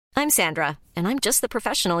I'm Sandra, and I'm just the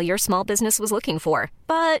professional your small business was looking for.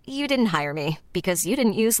 But you didn't hire me because you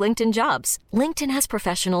didn't use LinkedIn Jobs. LinkedIn has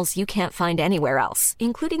professionals you can't find anywhere else,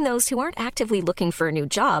 including those who aren't actively looking for a new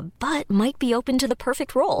job, but might be open to the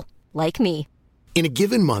perfect role, like me. In a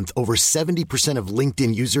given month, over 70% of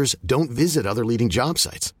LinkedIn users don't visit other leading job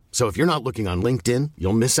sites. So if you're not looking on LinkedIn,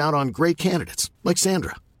 you'll miss out on great candidates like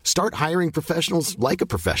Sandra. Start hiring professionals like a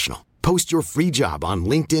professional. Post your free job on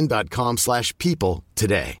linkedin.com/people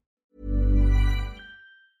today.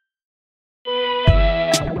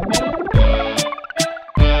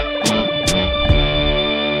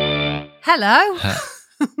 Hello.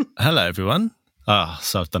 Hello, everyone.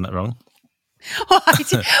 So I've done that wrong. Why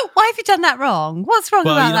have you done that wrong? What's wrong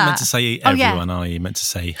Well, about you're not that? meant to say everyone, are you? You're meant to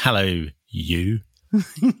say, hello, you.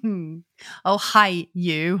 Oh, hi,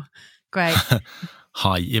 you. Great.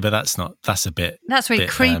 Hi. Yeah, but that's a bit... That's really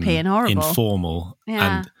creepy and horrible. Informal.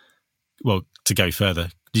 Yeah. And, well, to go further,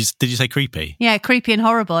 did you say creepy? Yeah, creepy and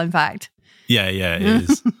horrible, in fact. Yeah, it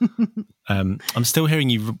is. I'm still hearing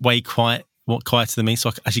you way quieter than me, so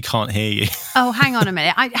I actually can't hear you. Oh, hang on a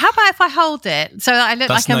minute. How about if I hold it so that I look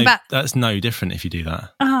like I'm back? That's no different if you do that.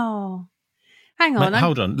 Oh, hang on.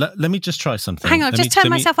 Hold on. Let me just try something. Hang on, turn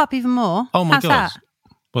myself up even more. Oh my How's God. that?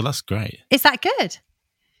 Well, that's great. Is that good?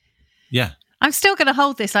 Yeah. I'm still going to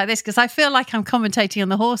hold this like this because I feel like I'm commentating on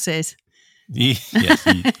the horses. Yes,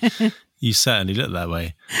 you certainly look that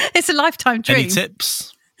way. It's a lifetime dream. Any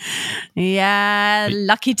tips? Yeah,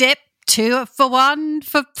 lucky dip, 2 for 1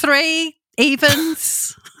 for 3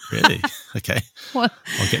 evens. Really? Okay. What?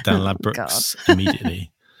 I'll get down Ladbrokes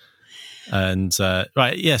immediately. And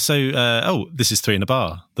right, yeah. So, this is 3 in a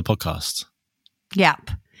Bar, the podcast. Yep,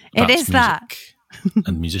 it About is that.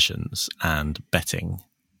 and musicians and betting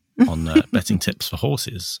on betting tips for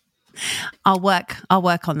horses. I'll work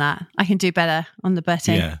on that. I can do better on the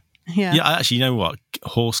betting. Yeah. Actually, you know what?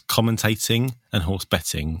 Horse commentating and horse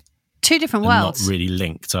betting 2 different are worlds. not really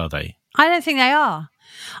linked, are they? I don't think they are.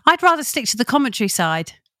 I'd rather stick to the commentary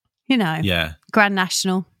side. You know, Yeah. Grand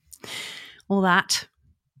National, all that.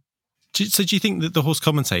 Do you think that the horse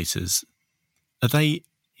commentators, are they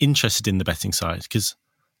interested in the betting side? Because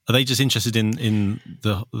are they just interested in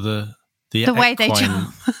the way they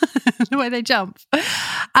jump? The way they jump.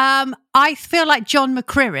 I feel like John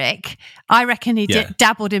McCririck, I reckon he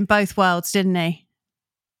dabbled in both worlds, didn't he?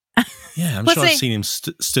 Yeah, I'm sure I've seen him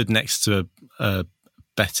stood next to a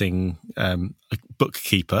betting a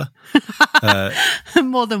bookkeeper.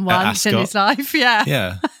 More than once in his life, yeah.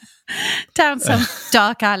 Yeah. Down some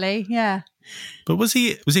dark alley, yeah. But was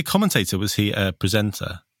he a commentator? Was he a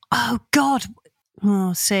presenter? Oh, God.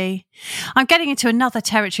 Oh, see. I'm getting into another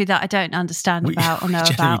territory that I don't understand about or know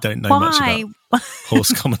generally about. Don't know much about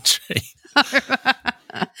horse commentary.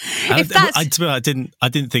 I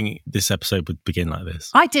didn't think this episode would begin like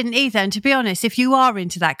this. I didn't either. And to be honest, if you are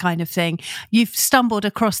into that kind of thing, you've stumbled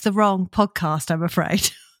across the wrong podcast, I'm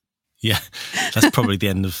afraid. Yeah, that's probably the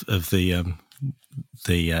end of the.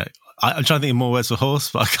 I'm trying to think of more words for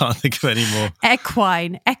horse, but I can't think of any more.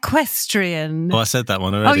 Equine, equestrian. Oh, I said that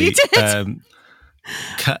one already. Oh, you did?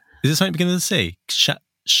 Is it something beginning with a C?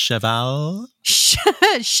 Cheval?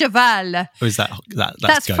 Cheval. Or is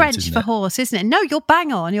that's goat, French for horse, isn't it? No, you're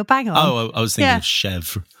bang on. Oh, I was thinking of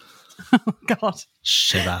chèvre. Oh, God.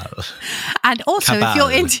 Cheval. And also, Cabal, if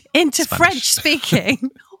you're into Spanish. French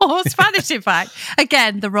speaking, or Spanish, in fact,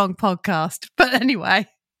 again, the wrong podcast. But anyway.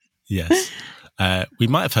 Yes. We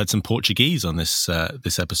might have heard some Portuguese on this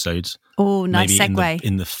episode. Oh, nice maybe segue.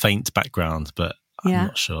 In the faint background, but I'm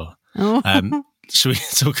not sure. Oh. Should we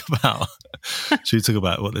talk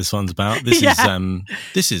about what this one's about?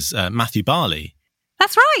 This is Matthew Barley.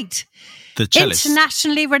 That's right. The cellist.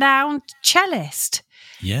 Internationally renowned cellist.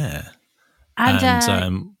 Yeah.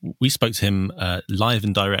 And we spoke to him live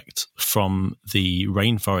and direct from the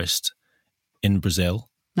rainforest in Brazil.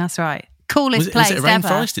 That's right. Coolest place ever. Was it a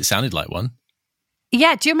rainforest? It sounded like one.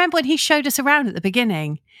 Yeah. Do you remember when he showed us around at the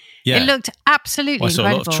beginning? Yeah. It looked absolutely incredible.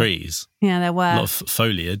 I saw a lot of trees. Yeah, there were. A lot of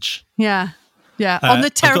foliage. Yeah. Yeah. On the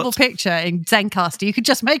terrible picture in Zencaster, you could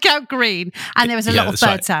just make out green and there was a lot of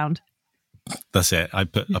bird sound. That's it. I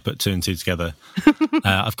put 2 and 2 together.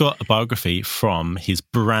 I've got a biography from his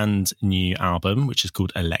brand new album, which is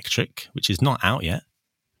called Electric, which is not out yet.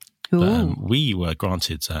 But, we were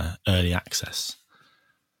granted early access.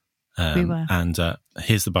 We were. And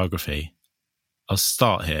here's the biography. I'll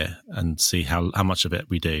start here and see how much of it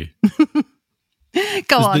we do.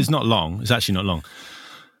 Go on. It's not long. It's actually not long.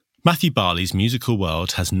 Matthew Barley's musical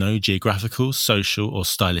world has no geographical, social, or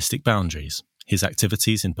stylistic boundaries. His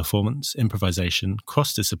activities in performance, improvisation,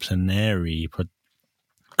 cross-disciplinary...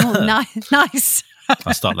 Nice.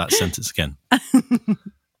 I'll start that sentence again.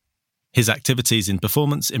 His activities in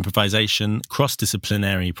performance, improvisation,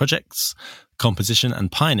 cross-disciplinary projects, composition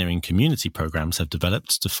and pioneering community programs have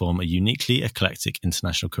developed to form a uniquely eclectic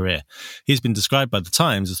international career. He's been described by The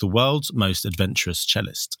Times as the world's most adventurous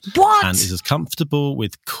cellist. What? And is as comfortable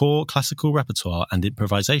with core classical repertoire and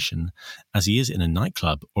improvisation as he is in a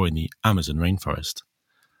nightclub or in the Amazon rainforest.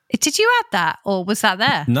 Did you add that, or was that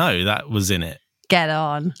there? No, that was in it. Get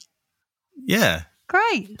on. Yeah.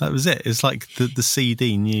 Great. That was it. It's like the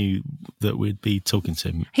CD knew that we'd be talking to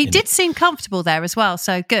him. He did seem comfortable there as well,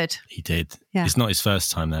 so good. He did. Yeah. It's not his first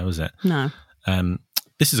time there, was it? No.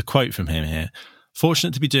 This is a quote from him here.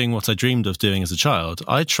 Fortunate to be doing what I dreamed of doing as a child,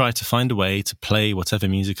 I try to find a way to play whatever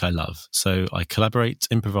music I love. So I collaborate,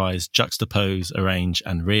 improvise, juxtapose, arrange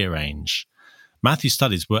and rearrange. Matthew's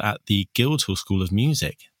studies were at the Guildhall School of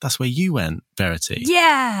Music. That's where you went, Verity.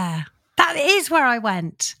 Yeah, that is where I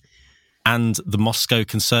went. And the Moscow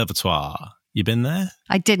Conservatoire. You been there?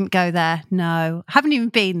 I didn't go there, no. Haven't even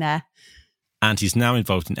been there. And he's now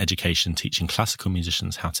involved in education, teaching classical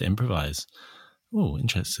musicians how to improvise. Oh,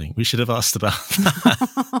 interesting. We should have asked about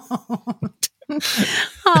that.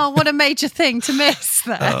 Oh, what a major thing to miss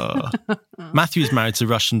there. Oh. Matthew is married to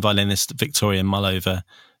Russian violinist Victoria Mullova.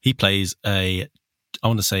 He plays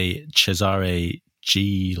Cesare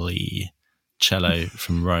Gili cello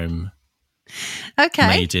from Rome. Okay.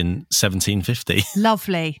 Made in 1750.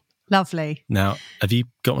 Lovely, lovely. Now, have you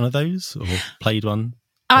got one of those or played one?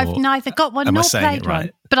 I've neither got one nor played right?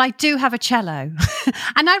 one, but I do have a cello.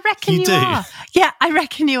 And I reckon you do? are. Yeah, I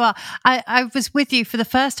reckon you are. I was with you for the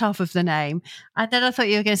first half of the name, and then I thought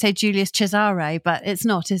you were going to say Julius Cesare, but it's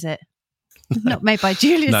not, is it? No. Not made by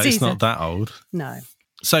Julius Caesar. No, it's not that old. No.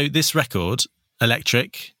 So this record,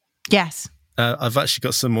 Electric. Yes. I've actually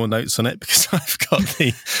got some more notes on it because I've got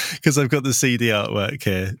the CD artwork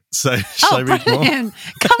here. So shall I read more?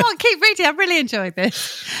 Come on, keep reading. I really enjoyed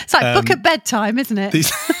this. It's like book at bedtime, isn't it?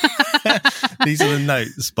 These are the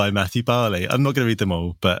notes by Matthew Barley. I'm not going to read them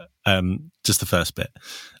all, but just the first bit.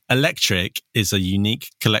 Electric is a unique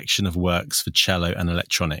collection of works for cello and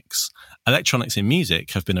electronics. Electronics in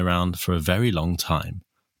music have been around for a very long time.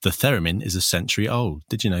 The theremin is a century old.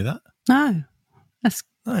 Did you know that? No. That's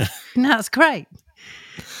great.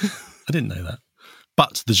 I didn't know that.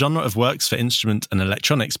 But the genre of works for instrument and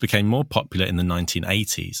electronics became more popular in the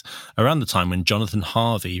 1980s, around the time when Jonathan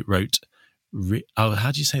Harvey wrote,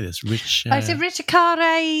 how do you say this?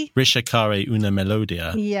 Ricercare una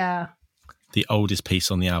melodia. Yeah. The oldest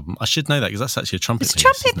piece on the album. I should know that because that's actually a trumpet piece. It's a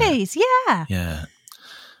trumpet piece, yeah. Yeah.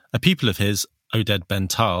 A pupil of his, Oded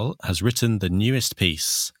Bental, has written the newest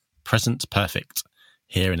piece, Present Perfect,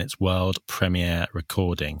 here in its world premiere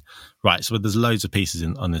recording. Right, so there's loads of pieces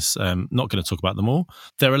on this. Not going to talk about them all.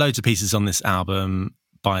 There are loads of pieces on this album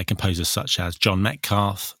by composers such as John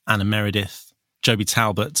Metcalfe, Anna Meredith, Joby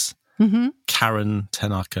Talbot, Karen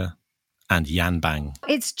Tanaka, and Yan Bang.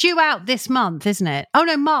 It's due out this month, isn't it? Oh,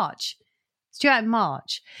 no, March. It's due out in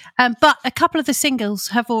March. But a couple of the singles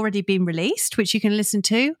have already been released, which you can listen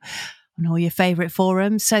to on all your favourite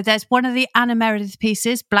forums. So there's one of the Anna Meredith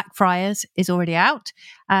pieces, Blackfriars, is already out.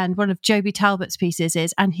 And one of Joby Talbot's pieces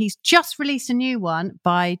is, and he's just released a new one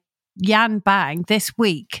by Yan Bang this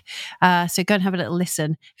week. So go and have a little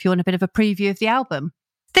listen if you want a bit of a preview of the album.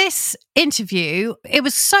 This interview, it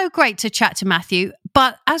was so great to chat to Matthew,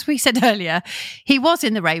 but as we said earlier, he was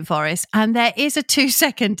in the rainforest and there is a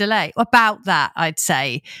 2-second delay about that, I'd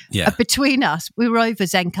say. Yeah. Between us, we were over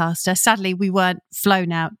Zencastr. Sadly, we weren't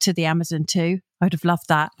flown out to the Amazon too. I would have loved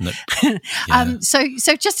that. Nope. Yeah.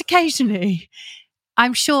 So just occasionally,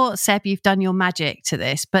 I'm sure, Seb, you've done your magic to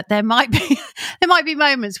this, but there might be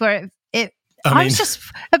moments where I was just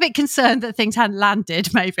a bit concerned that things hadn't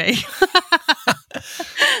landed, maybe.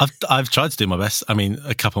 I've tried to do my best. I mean,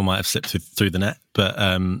 a couple might have slipped through the net, but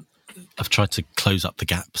I've tried to close up the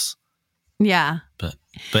gaps. Yeah. But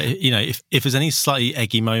you know, if there's any slightly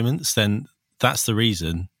eggy moments, then that's the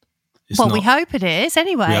reason. We hope it is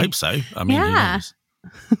anyway. We hope so. I mean, yeah.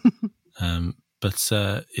 Who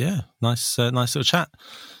knows? Yeah, nice little chat.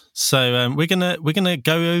 So we're gonna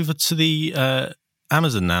go over to the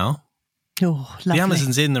Amazon now. Oh, lovely. The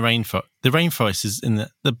Amazon's in the rainforest. The rainforest is in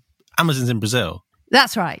the Amazon's in Brazil.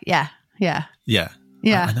 That's right. Yeah. I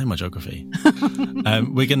know my geography.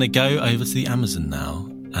 We're going to go over to the Amazon now,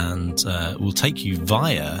 and we'll take you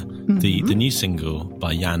via the new single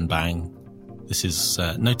by Yan Bang. This is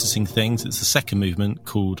Noticing Things. It's the second movement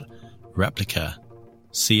called Replica.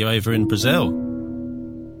 See you over in Brazil.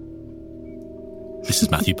 This is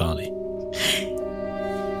Matthew Barley.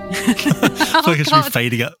 I feel like I should be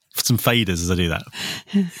fading up some faders as I do that.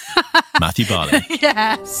 Matthew Barley.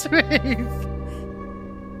 Yeah, smooth.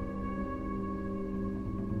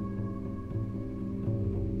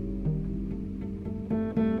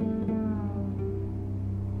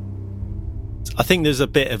 I think there's a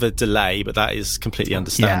bit of a delay, but that is completely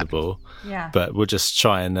understandable. Yeah. But we'll just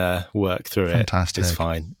try and work through it. Fantastic. It's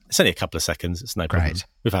fine. It's only a couple of seconds. It's no problem. Great.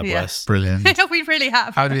 We've had worse. Brilliant. We really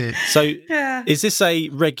have. How do you... So is this a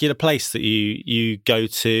regular place that you go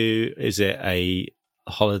to? Is it a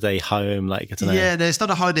holiday home? Like, I don't know. Yeah, it's not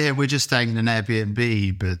a holiday. We're just staying in an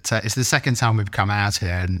Airbnb, but it's the second time we've come out here.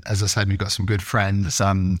 And as I said, we've got some good friends.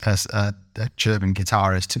 A German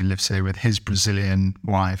guitarist who lives here with his Brazilian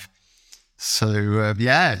wife. So,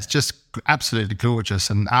 it's just absolutely gorgeous.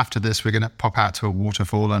 And after this, we're going to pop out to a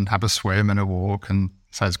waterfall and have a swim and a walk. And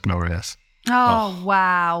so it's glorious. Oh,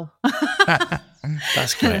 wow.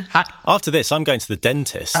 That's great. After this, I'm going to the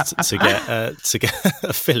dentist to get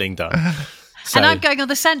a filling done. So, and I'm going on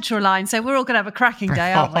the Central Line, so we're all going to have a cracking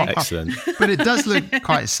day, aren't we? Excellent. But it does look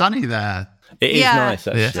quite sunny there. It is nice,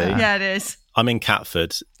 actually. Yeah, it is. I'm in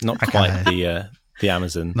Catford, not quite the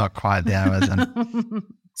Amazon. Not quite the Amazon.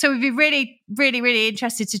 So we'd be really, really, really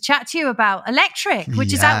interested to chat to you about Electric,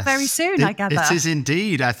 which is out very soon, I gather. It is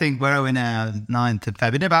indeed. I think we're in our 9th of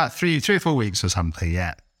February, in about 3 or 4 weeks or something,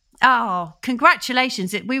 yeah. Oh,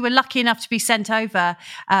 congratulations. We were lucky enough to be sent over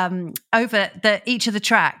each of the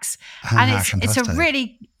tracks. And it's a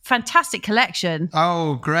really fantastic collection.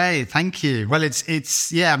 Oh, great. Thank you. Well,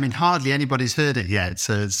 it's I mean, hardly anybody's heard it yet.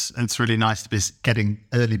 So it's really nice to be getting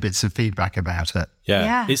early bits of feedback about it.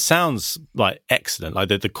 Yeah. It sounds like excellent. Like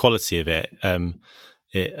the quality of it,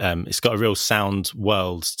 it's got a real sound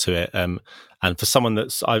world to it. And for someone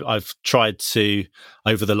I've tried to,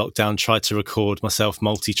 over the lockdown, tried to record myself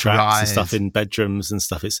multi-tracks and stuff in bedrooms and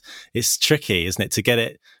stuff. It's tricky, isn't it, to get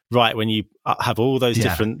it right when you have all those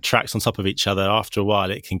different tracks on top of each other. After a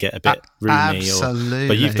while, it can get a bit roomy. Absolutely.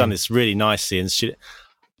 But you've done this really nicely.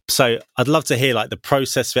 So I'd love to hear like the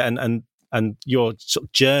process of it and your sort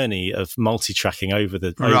of journey of multi-tracking over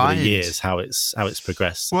the years, how it's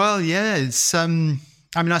progressed. Well, yeah, it's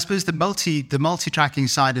I mean, I suppose the multi-tracking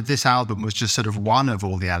side of this album was just sort of one of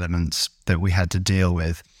all the elements that we had to deal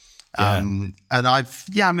with. And I've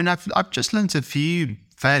just learned a few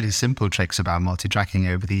fairly simple tricks about multi-tracking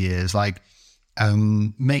over the years, like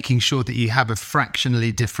making sure that you have a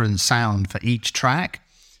fractionally different sound for each track.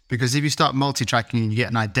 Because if you start multi-tracking and you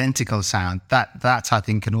get an identical sound, that I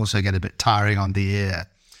think can also get a bit tiring on the ear.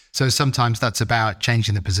 So sometimes that's about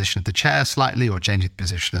changing the position of the chair slightly, or changing the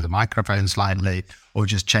position of the microphone slightly, or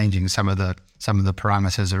just changing some of the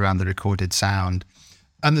parameters around the recorded sound.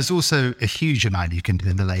 And there's also a huge amount you can do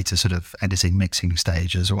in the later sort of editing, mixing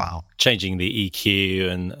stage as well. Changing the EQ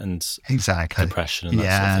and exactly compression and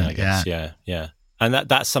that sort of thing, I guess. Yeah. And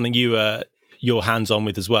that's something you're hands-on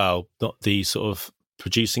with as well, not the sort of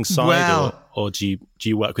producing side, or do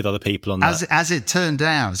you work with other people on that? As it turned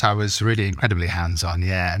out, I was really incredibly hands-on.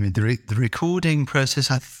 Yeah, I mean the recording process.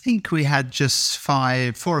 I think we had just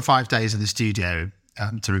 4 or 5 days in the studio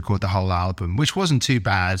to record the whole album, which wasn't too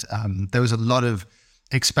bad. There was a lot of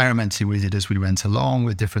experimenting we did as we went along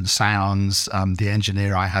with different sounds. The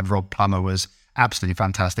engineer I had, Rob Plummer, was absolutely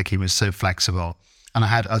fantastic. He was so flexible, and I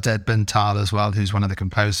had Oded Bental as well, who's one of the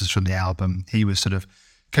composers from the album. He was sort of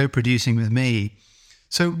co-producing with me.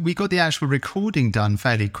 So we got the actual recording done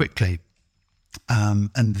fairly quickly. And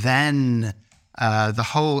then the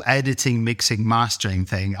whole editing, mixing, mastering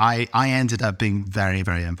thing, I ended up being very,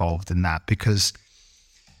 very involved in that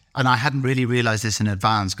and I hadn't really realized this in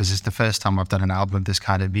advance because it's the first time I've done an album of this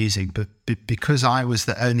kind of music, but because I was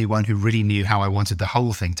the only one who really knew how I wanted the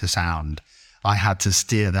whole thing to sound, I had to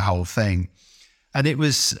steer the whole thing. And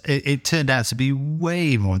it turned out to be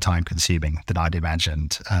way more time consuming than I'd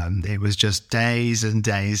imagined. It was just days and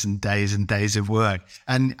days and days and days of work.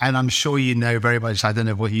 And I'm sure you know very much, I don't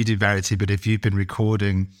know what you do, Verity, but if you've been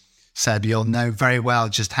recording, Seb, you'll know very well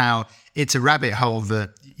just how it's a rabbit hole that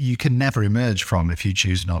you can never emerge from if you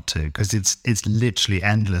choose not to, because it's literally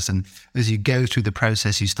endless. And as you go through the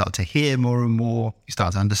process, you start to hear more and more, you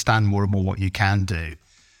start to understand more and more what you can do.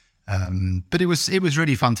 But it was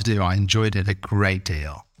really fun to do. I enjoyed it a great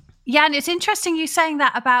deal. Yeah, and it's interesting you saying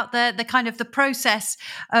that about the kind of the process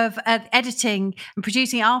of editing and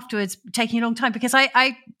producing afterwards taking a long time, because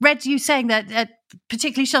I read you saying that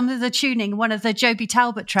particularly some of the tuning, one of the Joby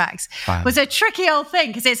Talbot tracks was a tricky old thing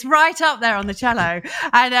because it's right up there on the cello.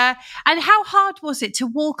 And how hard was it to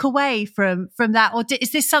walk away from that? Or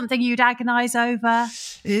is this something you'd agonise over?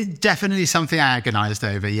 It's definitely something I agonised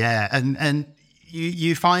over, yeah. And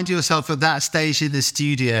you find yourself at that stage in the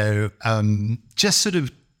studio just sort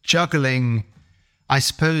of juggling, I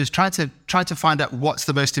suppose, try to find out what's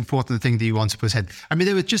the most important thing that you want to put in. I mean,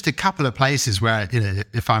 there were just a couple of places where,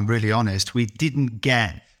 if I'm really honest, we didn't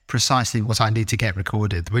get precisely what I need to get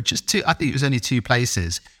recorded. There were just two, I think it was only 2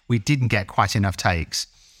 places we didn't get quite enough takes.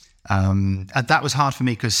 And that was hard for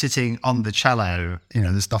me because sitting on the cello,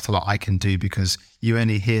 there's not a lot I can do because you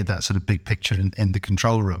only hear that sort of big picture in the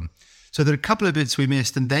control room. So there are a couple of bits we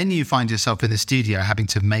missed, and then you find yourself in the studio having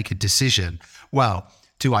to make a decision. Well,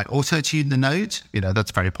 do I auto-tune the note?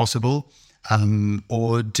 That's very possible.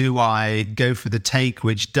 Or do I go for the take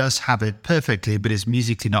which does have it perfectly but is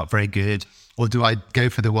musically not very good? Or do I go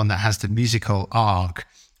for the one that has the musical arc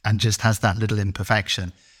and just has that little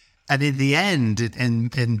imperfection? And in the end,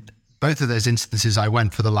 in both of those instances, I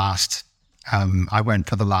went for the last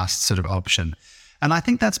sort of option. And I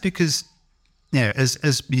think that's because,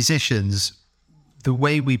 as musicians, the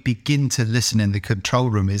way we begin to listen in the control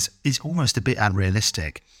room is almost a bit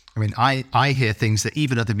unrealistic. I mean, I hear things that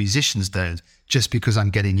even other musicians don't, just because I'm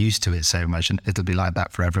getting used to it so much, and it'll be like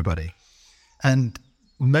that for everybody. And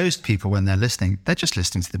most people, when they're listening, they're just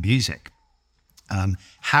listening to the music.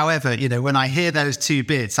 However, when I hear those two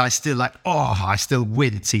bits, I still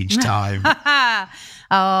wince each time.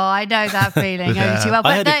 I know that feeling only too well.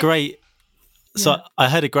 I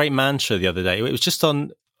heard a great mantra the other day. It was just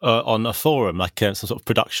on a forum, like some sort of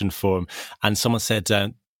production forum, and someone said,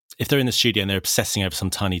 if they're in the studio and they're obsessing over some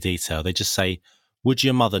tiny detail, they just say, "Would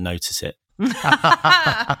your mother notice it?" And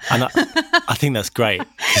I think that's great.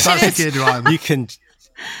 That's a good one. You can.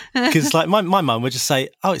 Because like my mum would just say,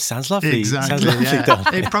 "Oh, it sounds lovely." Exactly. It sounds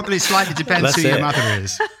lovely, It probably slightly depends who your mother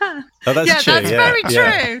is. Oh, that's true. That's very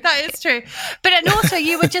true. That is true. But and also,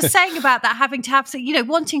 you were just saying about that having to have,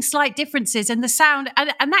 wanting slight differences in the sound,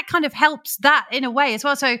 and that kind of helps that in a way as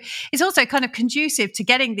well. So it's also kind of conducive to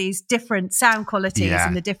getting these different sound qualities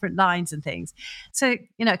and the different lines and things. So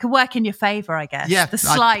it can work in your favour, I guess. Yeah, the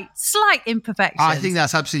slight imperfections. I think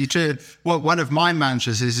that's absolutely true. Well, one of my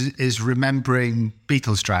mantras is remembering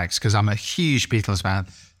Beatles tracks, because I'm a huge Beatles fan.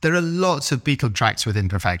 There are lots of Beatles tracks with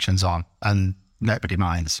imperfections on, and nobody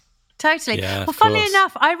minds. Totally. Yeah, well, funnily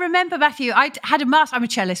enough, I remember, Matthew, I'm a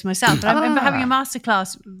cellist myself, but I remember having a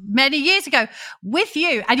masterclass many years ago with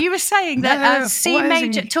you, and you were saying that C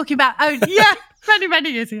major, talking about, many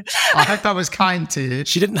years ago. I hope I was kind to you.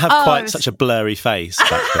 She didn't have quite such a blurry face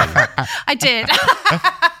back then. I did.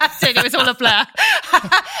 It was all a blur.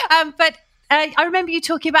 But I remember you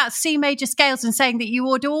talking about C major scales and saying that you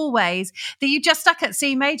would always, that you just stuck at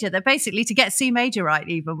C major, that basically to get C major right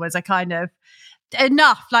even was a kind of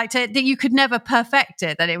enough, that you could never perfect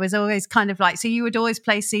it, that it was always kind of like, so you would always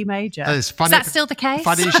play C major. It's funny, is that still the case?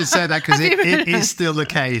 Funny you should say that, because it is still the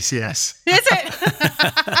case, yes. Is it?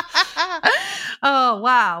 Oh,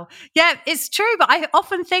 wow. Yeah, it's true. But I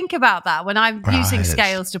often think about that when I'm using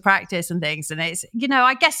scales to practice and things. And it's,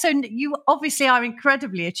 I guess so you obviously are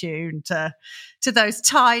incredibly attuned to those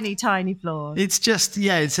tiny, tiny flaws. It's just,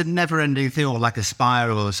 it's a never-ending thing, or like a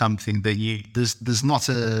spiral or something that there's not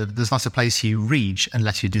a place you reach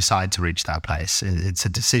unless you decide to reach that place. It's a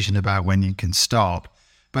decision about when you can stop.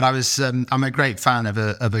 But I'm a great fan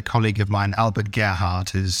of a colleague of mine, Albert Gerhardt,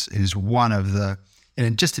 who's one of the,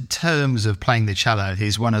 just in terms of playing the cello,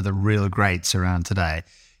 he's one of the real greats around today.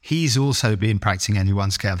 He's also been practicing only one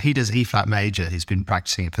scale. He does E-flat major. He's been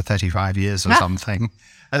practicing it for 35 years or something.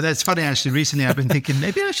 That's funny, actually. Recently, I've been thinking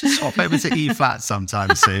maybe I should swap over to E-flat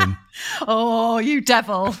sometime soon. Oh, you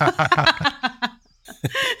devil.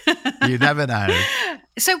 You never know.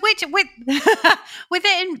 So within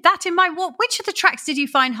that in mind, which of the tracks did you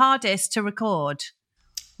find hardest to record?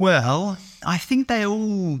 Well, I think they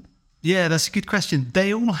all... Yeah, that's a good question.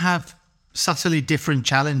 They all have subtly different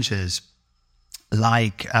challenges.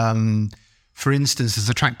 Like, for instance, there's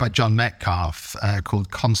a track by John Metcalfe called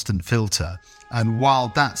Constant Filter. And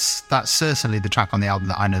while that's certainly the track on the album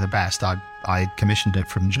that I know the best, I commissioned it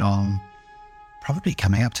from John probably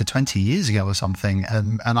coming up to 20 years ago or something.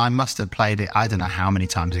 And I must have played it, I don't know how many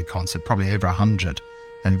times in concert, probably over 100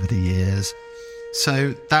 over the years.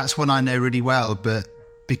 So that's one I know really well. But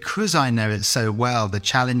because I know it so well, the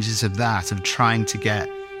challenges of that, of trying to get,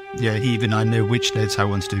 even I know which notes I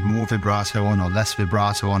want to do more vibrato on or less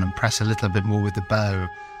vibrato on, and press a little bit more with the bow.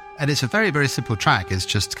 And it's a very, very simple track. It's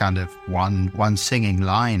just kind of one singing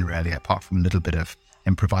line, really, apart from a little bit of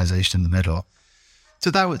improvisation in the middle. So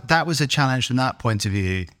that was a challenge from that point of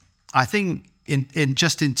view. I think in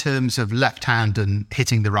terms of left hand and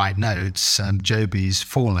hitting the right notes, Joby's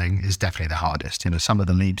Falling is definitely the hardest. Some of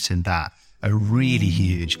the leaps in that are really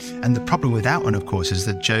huge. And the problem with that one, of course, is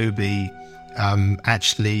that Joby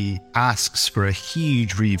actually asks for a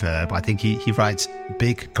huge reverb. I think he writes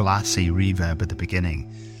big glassy reverb at the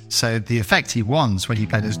beginning. So the effect he wants when you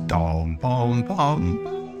play this dom, bom,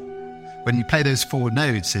 bom, when you play those 4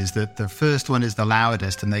 notes is that the first one is the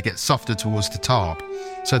loudest and they get softer towards the top.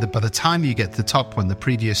 So that by the time you get to the top one, the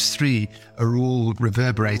previous 3 are all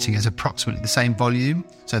reverberating as approximately the same volume.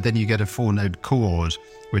 So then you get a 4-note chord,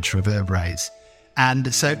 which reverberates.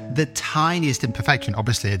 And so the tiniest imperfection,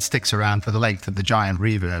 obviously it sticks around for the length of the giant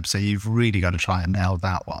reverb. So you've really got to try and nail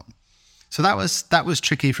that one. So that was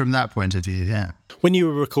tricky from that point of view, yeah. When you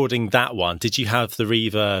were recording that one, did you have the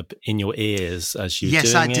reverb in your ears as you were doing it?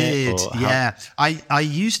 Yes, I did, yeah. I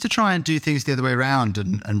used to try and do things the other way around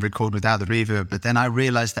and record without the reverb, but then I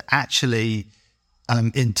realised that actually,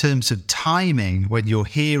 in terms of timing, when you're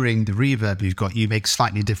hearing the reverb you make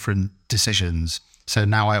slightly different decisions. So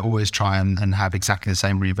now I always try and have exactly the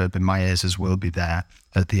same reverb in my ears as will be there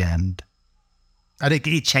at the end. And it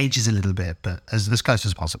changes a little bit, but as close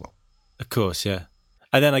as possible. Of course, yeah.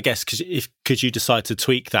 And then I guess, could you decide to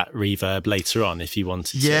tweak that reverb later on if you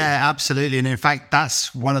wanted to? Yeah, absolutely. And in fact,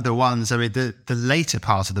 that's one of the ones, I mean, the later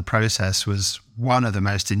part of the process was one of the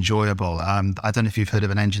most enjoyable. I don't know if you've heard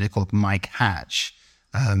of an engineer called Mike Hatch.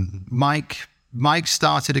 Mike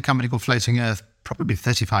started a company called Floating Earth probably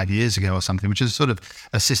 35 years ago or something, which is sort of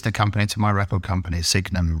a sister company to my record company,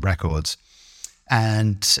 Signum Records.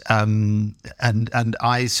 And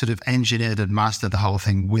I sort of engineered and mastered the whole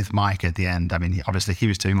thing with Mike at the end. I mean, obviously he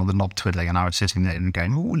was doing all the knob twiddling and I was sitting there and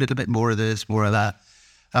going, oh, a little bit more of this, more of that.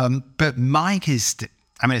 But Mike is,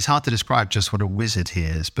 I mean, it's hard to describe just what a wizard he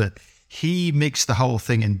is, but he mixed the whole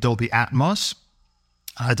thing in Dolby Atmos.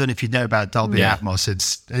 I don't know if you know about Dolby Atmos.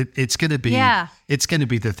 It's going to be it's going to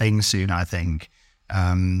be the thing soon, I think.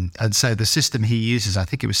 And so the system he uses, I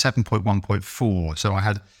think it was 7.1.4. So I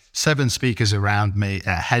had 7 speakers around me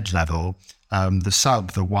at head level.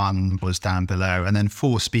 The one was down below, and then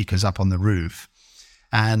 4 speakers up on the roof.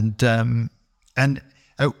 And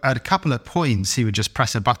at a couple of points, he would just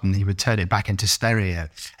press a button, he would turn it back into stereo.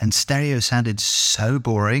 And stereo sounded so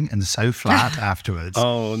boring and so flat afterwards.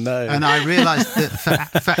 Oh, no. And I realized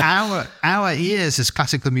that for our ears as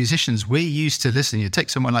classical musicians, we're used to listening. You take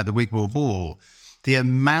someone like the Wigmore Hall, the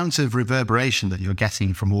amount of reverberation that you're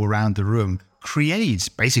getting from all around the room creates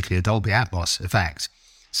basically a Dolby Atmos effect.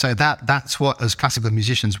 So that's what, as classical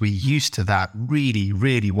musicians, we're used to that really,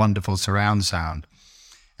 really wonderful surround sound.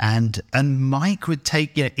 And Mike would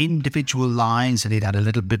take individual lines and he'd add a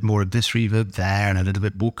little bit more of this reverb there and a little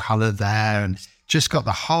bit more color there and just got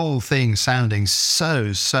the whole thing sounding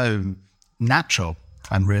so natural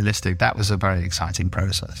and realistic. That was a very exciting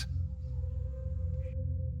process.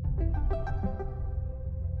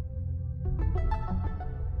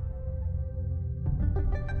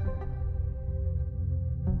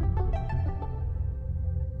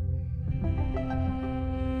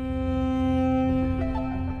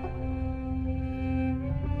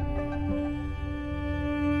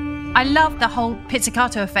 I love the whole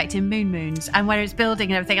pizzicato effect in Moons and where it's building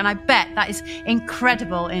and everything. And I bet that is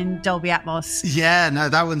incredible in Dolby Atmos. Yeah, no,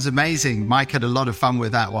 that one's amazing. Mike had a lot of fun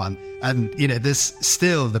with that one. And, there's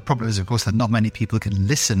still, the problem is, of course, that not many people can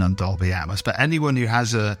listen on Dolby Atmos. But anyone who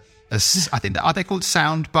has I think, are they called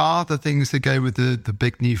sound bar, the things that go with the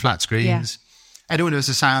big new flat screens? Yeah. Anyone who has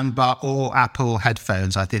a sound bar or Apple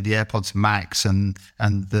headphones, I think the AirPods Max and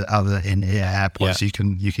the other in-ear AirPods,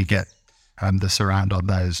 you can get the surround on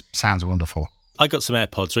those. Sounds wonderful. I got some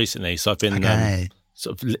AirPods recently, so I've been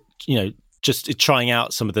sort of, just trying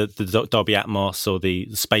out some of the Dolby Atmos or the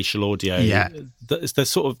spatial audio. Yeah, they're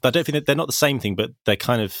sort of, I don't think they're not the same thing, but they're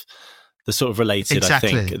sort of related. Exactly.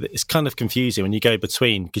 I think it's kind of confusing when you go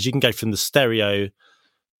between, because you can go from the stereo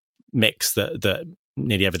mix that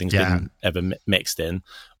nearly everything's been ever mixed in,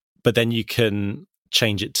 but then you can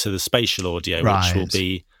change it to the spatial audio, which will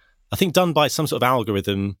be, I think, done by some sort of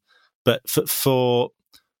algorithm. But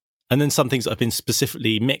and then some things that have been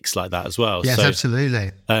specifically mixed like that as well. Yes, so,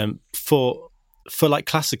 absolutely. For like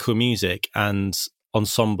classical music and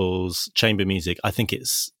ensembles, chamber music, I think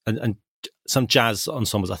it's and some jazz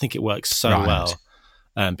ensembles, I think it works so well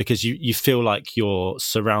because you feel like you're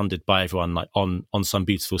surrounded by everyone, like on some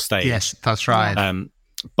beautiful stage. Yes, that's right.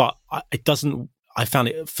 But it doesn't. I found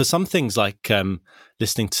it for some things like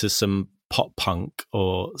listening to some pop punk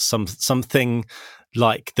or something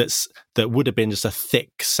like that would have been just a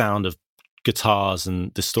thick sound of guitars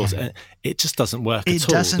and distortion. It just doesn't work at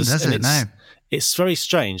all. Does it? No. It's very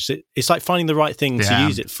strange. It's like finding the right thing to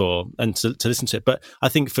use it for and to listen to it. But I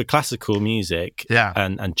think for classical music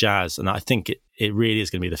and jazz, and I think it really is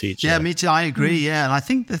going to be the future. Yeah, me too. I agree. Yeah, and I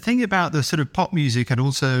think the thing about the sort of pop music and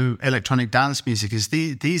also electronic dance music is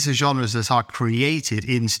these are genres that are created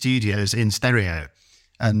in studios in stereo.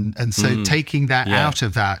 And so taking that out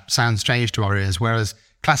of that sounds strange to our ears, whereas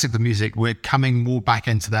classical music, we're coming more back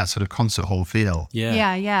into that sort of concert hall feel.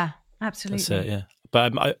 Yeah. Absolutely. That's it, yeah.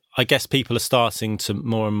 But I guess people are starting to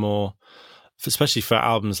more and more, especially for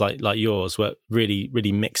albums like yours, we're really,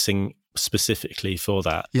 really mixing specifically for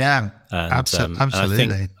that. Yeah, absolutely.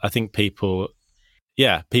 And I think people,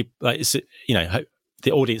 like it's,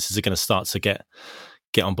 the audiences are going to start to get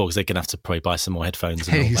on board because they're going to have to probably buy some more headphones.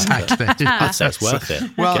 And exactly. All that. I'd say it's worth it.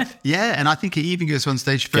 Well, yeah, and I think it even goes one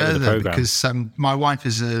stage further because my wife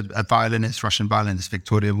is a violinist, Russian violinist,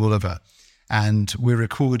 Victoria Mulova, and we're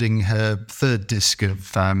recording her third disc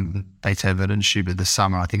of Beethoven and Schubert this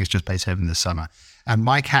summer. I think it's just Beethoven this summer. And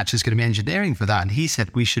Mike Hatch is going to be engineering for that. And he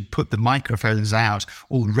said we should put the microphones out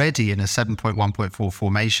already in a 7.1.4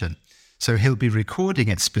 formation. So he'll be recording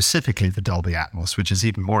it specifically for Dolby Atmos, which is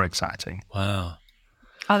even more exciting. Wow.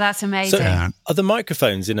 Oh, that's amazing. So, are the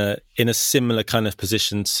microphones in a similar kind of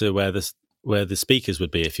position to where the speakers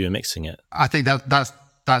would be if you were mixing it? I think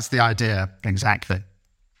that's the idea, exactly.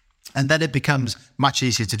 And then it becomes much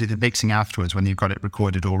easier to do the mixing afterwards when you've got it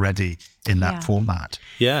recorded already in that format.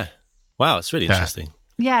 Yeah. Wow, it's really interesting.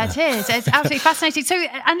 Yeah, it is. It's absolutely fascinating. So,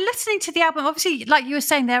 and listening to the album, obviously, like you were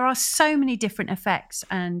saying, there are so many different effects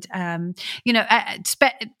and,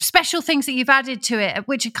 special things that you've added to it,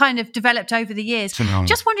 which are kind of developed over the years.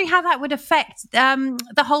 Just wondering how that would affect the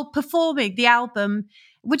whole performing the album.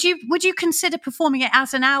 Would you consider performing it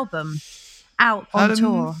as an album out on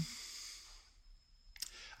tour?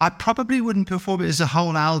 I probably wouldn't perform it as a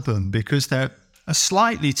whole album because there are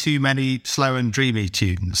slightly too many slow and dreamy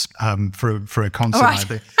tunes for a concert.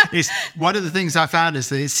 Right. It's one of the things I found is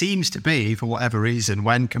that it seems to be, for whatever reason,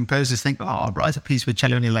 when composers think, I'll write a piece with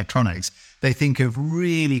cello and electronics, they think of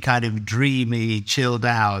really kind of dreamy, chilled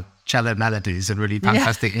out cello melodies and really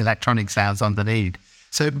fantastic electronic sounds underneath.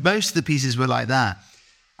 So most of the pieces were like that.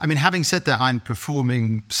 I mean, having said that, I'm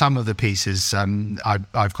performing some of the pieces.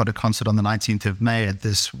 I've got a concert on the 19th of May at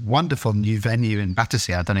this wonderful new venue in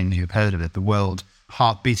Battersea. I don't know if you've heard of it, the World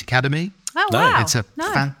Heartbeat Academy. Oh, wow. It's a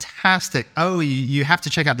fantastic... Oh, you have to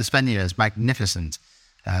check out this venue. It's magnificent.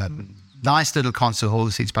 Nice little concert hall.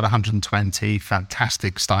 It seats about 120.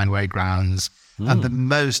 Fantastic Steinway grounds. And the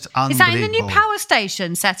most unbelievable... Is that in the new power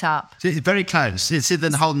station set up? It's very close. It's in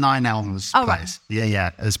the whole Nine Elms place. Right. Yeah.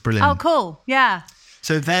 It's brilliant. Oh, cool. Yeah.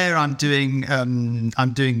 So there I'm doing 2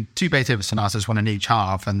 Beethoven sonatas, one in each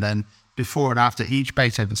half, and then before and after each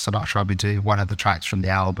Beethoven sonata, I'll be doing one of the tracks from the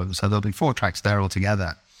album. So there'll be 4 tracks there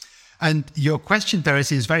altogether. And your question,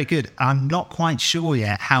 Verity, is very good. I'm not quite sure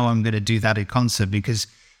yet how I'm going to do that in concert because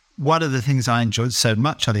one of the things I enjoyed so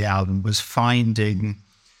much on the album was finding...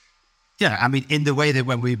 Yeah, I mean, in the way that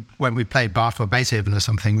when we play Bach or Beethoven or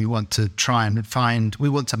something, we want to try and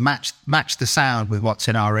match the sound with what's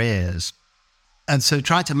in our ears. And so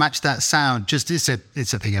trying to match that sound, it's a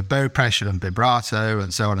thing of bow pressure and vibrato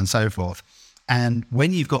and so on and so forth. And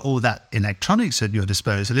when you've got all that electronics at your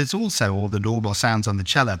disposal, it's also all the normal sounds on the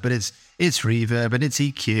cello, but it's reverb and it's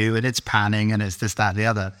EQ and it's panning and it's this, that, the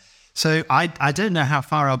other. So I don't know how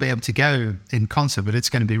far I'll be able to go in concert, but it's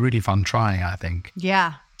going to be really fun trying, I think.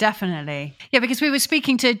 Yeah. Definitely. Yeah, because we were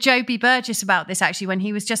speaking to Joby Burgess about this actually when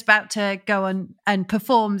he was just about to go on and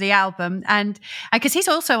perform the album. And because he's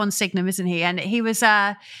also on Signum, isn't he? And he was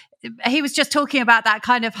just talking about that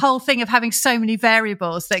kind of whole thing of having so many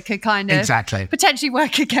variables that could kind of potentially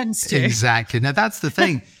work against you. Exactly. Now, that's the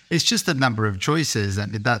thing. It's just a number of choices. I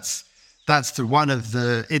mean, that's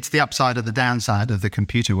it's the upside of the downside of the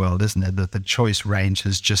computer world, isn't it? That the choice range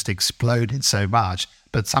has just exploded so much.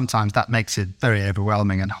 But sometimes that makes it very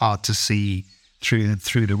overwhelming and hard to see through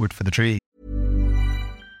the wood for the tree.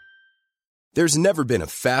 There's never been a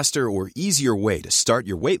faster or easier way to start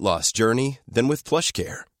your weight loss journey than with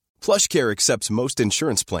PlushCare. PlushCare accepts most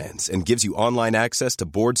insurance plans and gives you online access to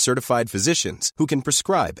board-certified physicians who can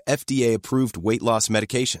prescribe FDA-approved weight loss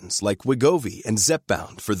medications like Wegovy and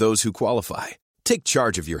Zepbound for those who qualify. Take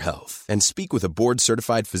charge of your health and speak with a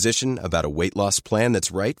board-certified physician about a weight loss plan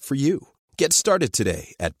that's right for you. Get started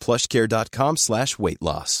today at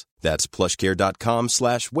plushcare.com/weightloss. That's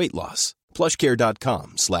plushcare.com/weightloss.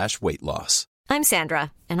 plushcare.com/weightloss. I'm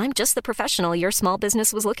Sandra, and I'm just the professional your small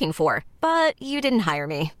business was looking for. But you didn't hire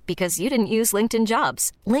me because you didn't use LinkedIn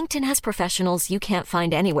Jobs. LinkedIn has professionals you can't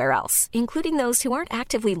find anywhere else, including those who aren't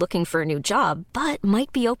actively looking for a new job, but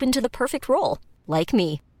might be open to the perfect role, like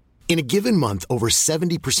me. In a given month, over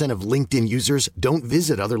 70% of LinkedIn users don't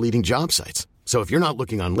visit other leading job sites. So if you're not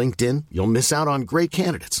looking on LinkedIn, you'll miss out on great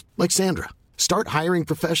candidates like Sandra. Start hiring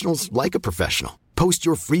professionals like a professional. Post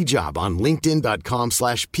your free job on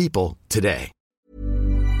linkedin.com/people today.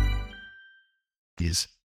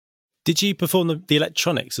 Did you perform the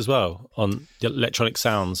electronics as well, on the electronic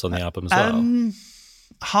sounds on the album as well?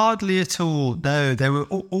 Hardly at all. No, they were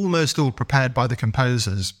almost all prepared by the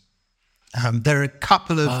composers. There are a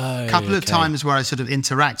couple of times where I sort of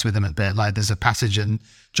interact with him a bit. Like there's a passage in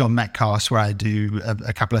John Metcalfe's where I do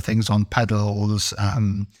a couple of things on pedals,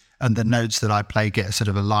 and the notes that I play get a sort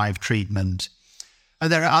of a live treatment.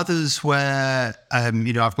 And there are others where,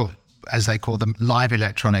 I've got, as they call them, live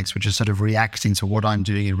electronics, which are sort of reacting to what I'm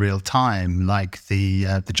doing in real time, like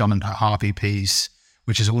the John and Harvey piece,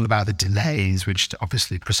 which is all about the delays, which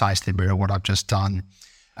obviously precisely mirror what I've just done.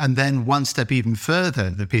 And then one step even further,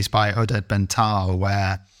 the piece by Oded Bental,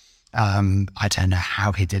 where I don't know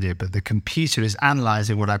how he did it, but the computer is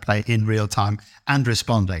analyzing what I play in real time and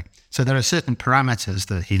responding. So there are certain parameters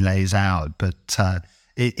that he lays out, but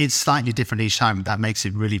it's slightly different each time. That makes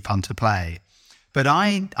it really fun to play. But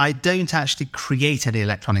I don't actually create any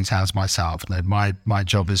electronic sounds myself. No, my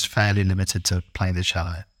job is fairly limited to playing the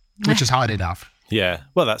cello, which is hard enough. Yeah.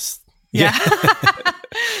 Well, that's... Yeah.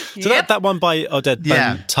 So that one by Oded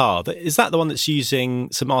Bental, is that the one that's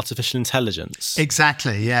using some artificial intelligence?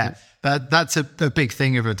 Exactly, yeah. That's a big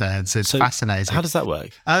thing of Oded's. It's fascinating. How does that work?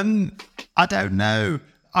 I don't know.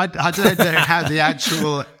 I don't know how the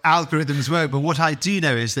actual algorithms work, but what I do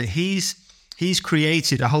know is that he's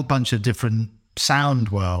created a whole bunch of different sound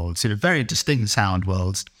worlds, very distinct sound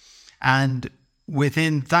worlds. And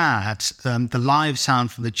within that, the live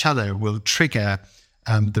sound from the cello will trigger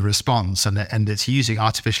the response, and it's using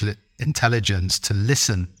artificial intelligence to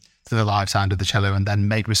listen to the live sound of the cello and then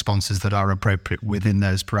make responses that are appropriate within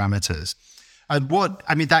those parameters. And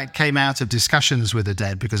that came out of discussions with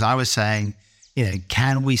Oded, because I was saying,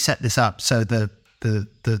 can we set this up so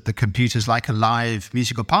the computer's like a live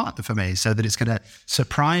musical partner for me, so that it's going to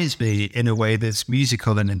surprise me in a way that's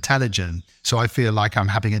musical and intelligent, so I feel like I'm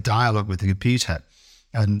having a dialogue with the computer.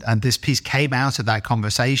 And this piece came out of that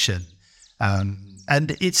conversation.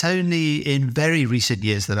 And it's only in very recent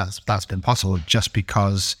years that's been possible, just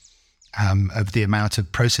because of the amount of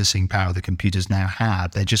processing power the computers now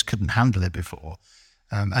have. They just couldn't handle it before.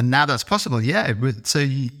 And now that's possible, yeah. So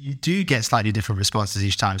you do get slightly different responses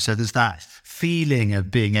each time. So there's that feeling of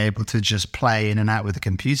being able to just play in and out with the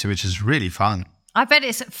computer, which is really fun. I bet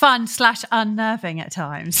it's fun / unnerving at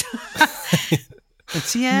times.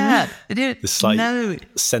 It's, it's like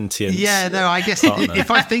sentient. Yeah, no, I guess if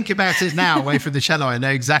I think about it now away from the cello, I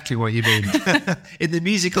know exactly what you mean. In the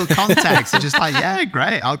musical context, it's just like, yeah,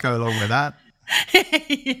 great, I'll go along with that.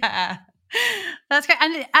 Yeah, that's great.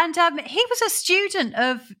 And he was a student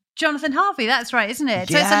of Jonathan Harvey, that's right, isn't it?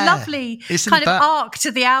 So it's a lovely kind of arc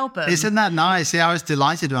to the album. Isn't that nice? Yeah, I was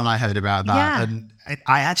delighted when I heard about that. Yeah. And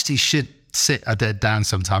I actually should sit Oded down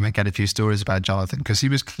sometime and get a few stories about Jonathan, because he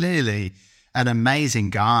was clearly an amazing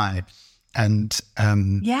guy. And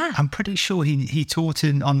I'm pretty sure he taught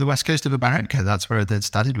on the west coast of America. That's where they'd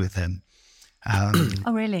studied with him.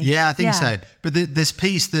 Oh, really? Yeah, I think so. But this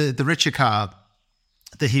piece, the Ricercar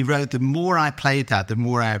that he wrote, the more I played that, the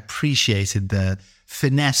more I appreciated the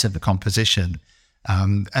finesse of the composition,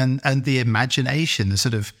 and the imagination, the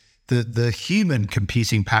sort of the human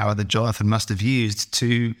computing power that Jonathan must have used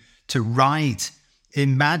to write,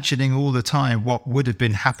 imagining all the time what would have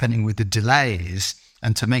been happening with the delays,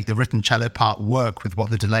 and to make the written cello part work with what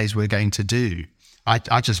the delays were going to do.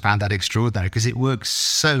 I just found that extraordinary, because it works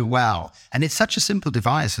so well. And it's such a simple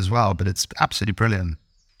device as well, but it's absolutely brilliant.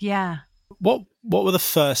 Yeah. What were the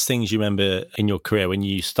first things you remember in your career when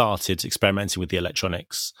you started experimenting with the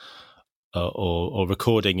electronics, or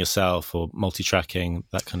recording yourself, or multi-tracking,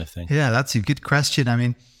 that kind of thing? Yeah, that's a good question. I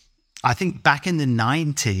mean, I think back in the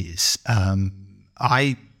 90s,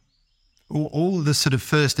 all the sort of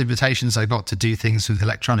first invitations I got to do things with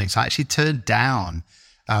electronics, I actually turned down,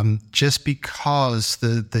 just because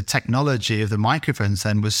the technology of the microphones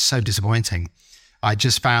then was so disappointing. I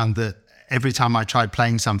just found that every time I tried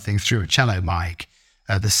playing something through a cello mic,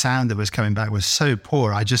 the sound that was coming back was so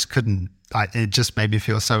poor, I just couldn't. It just made me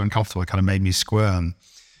feel so uncomfortable. It kind of made me squirm.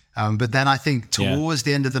 But then I think towards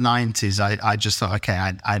the end of the 90s, I just thought,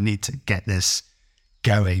 okay, I need to get this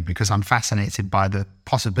going, because I'm fascinated by the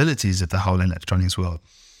possibilities of the whole electronics world.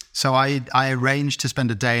 So I arranged to spend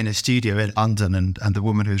a day in a studio in London, and the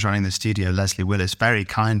woman who was running the studio, Leslie Willis, very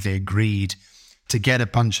kindly agreed to get a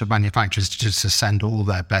bunch of manufacturers to send all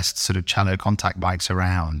their best sort of cello contact mics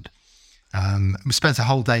around. We spent a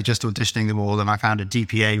whole day just auditioning them all, and I found a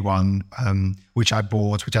DPA one, which I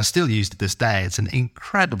bought, which I still use to this day. It's an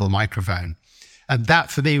incredible microphone. And that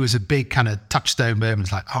for me was a big kind of touchstone moment.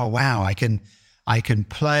 It's like, oh, wow, I can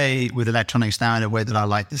play with electronics now in a way that I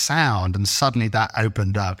like the sound. And suddenly that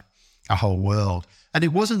opened up a whole world. And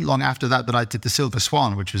it wasn't long after that I did the Silver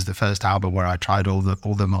Swan, which was the first album where I tried all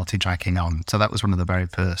the multi-tracking on. So that was one of the very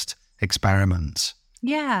first experiments.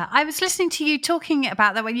 Yeah, I was listening to you talking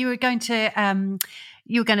about that when you were going to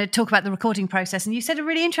you were going to talk about the recording process, and you said a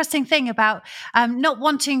really interesting thing about not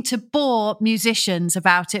wanting to bore musicians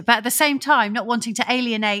about it, but at the same time not wanting to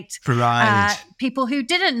alienate people who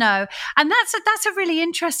didn't know. And that's a really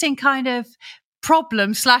interesting kind of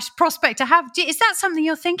problem/prospect to have. Is that something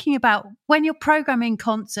you're thinking about when you're programming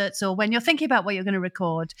concerts or when you're thinking about what you're going to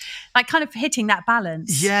record, like kind of hitting that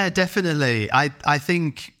balance? Yeah, definitely. I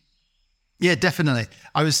think, yeah, definitely.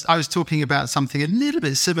 I was talking about something a little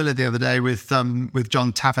bit similar the other day with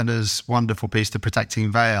John Tavener's wonderful piece, The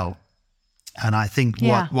Protecting Veil. And I think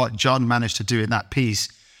what John managed to do in that piece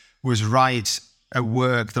was write a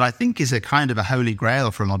work that I think is a kind of a holy grail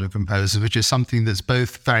for a lot of composers, which is something that's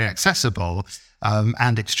both very accessible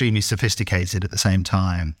and extremely sophisticated at the same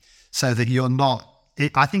time, so that you're not,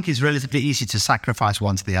 I think it's relatively easy to sacrifice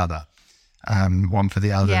one to the other, one for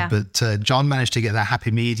the other. Yeah. But John managed to get that happy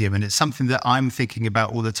medium, and it's something that I'm thinking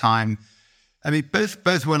about all the time. I mean,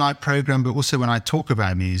 both when I program, but also when I talk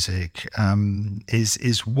about music,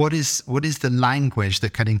 is what is the language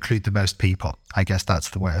that can include the most people? I guess that's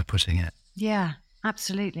the way of putting it. Yeah.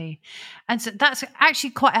 Absolutely. And so that's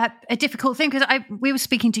actually quite a difficult thing, because we were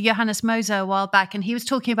speaking to Johannes Moser a while back, and he was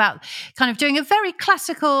talking about kind of doing a very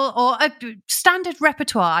classical or a standard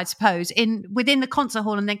repertoire, I suppose, within the concert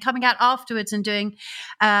hall, and then coming out afterwards and doing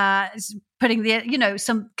putting the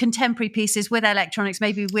some contemporary pieces with electronics,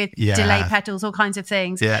 maybe with delay pedals, all kinds of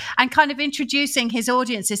things, and kind of introducing his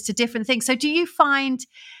audiences to different things. So do you find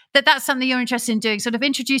that that's something you're interested in doing, sort of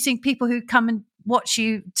introducing people who come and watch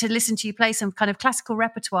you to listen to you play some kind of classical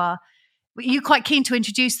repertoire? You're quite keen to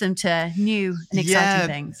introduce them to new and exciting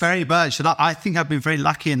things. Yeah, very much. And I think I've been very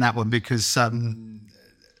lucky in that one because,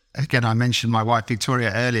 again, I mentioned my wife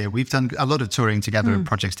Victoria earlier. We've done a lot of touring together and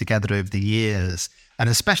projects together over the years. And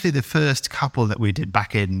especially the first couple that we did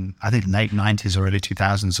back in, I think, late 90s or early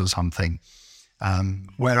 2000s or something,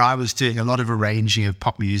 where I was doing a lot of arranging of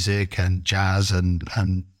pop music and jazz and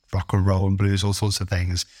rock and roll and blues, all sorts of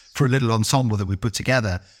things, for a little ensemble that we put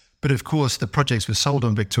together. But of course, the projects were sold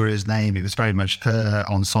on Victoria's name. It was very much her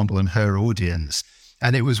ensemble and her audience.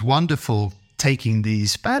 And it was wonderful taking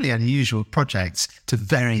these fairly unusual projects to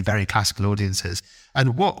very, very classical audiences.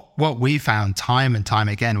 And what we found time and time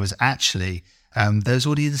again was actually those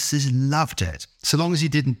audiences loved it. So long as you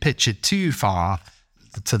didn't pitch it too far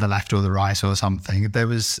to the left or the right or something, there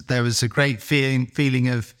was a great feeling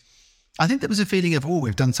of, I think there was a feeling of,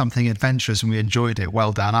 we've done something adventurous and we enjoyed it.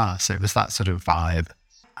 Well done us. It was that sort of vibe.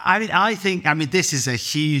 I think this is a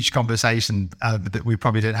huge conversation that we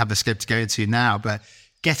probably don't have the script to go into now, but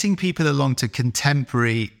getting people along to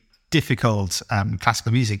contemporary, difficult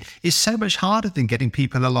classical music is so much harder than getting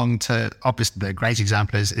people along to, obviously the great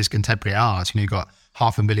example is contemporary art. You've got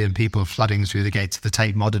 500,000 people flooding through the gates of the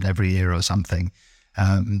Tate Modern every year or something.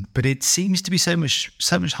 But it seems to be so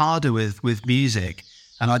much harder with music.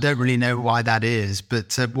 And I don't really know why that is.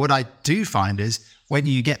 But what I do find is when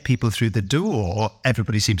you get people through the door,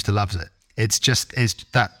 everybody seems to love it. It's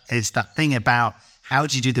that thing about how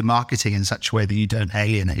do you do the marketing in such a way that you don't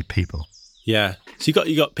alienate people? Yeah. So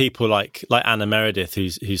you got people like Anna Meredith,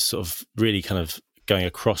 who's sort of really kind of going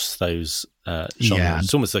across those genres. Yeah.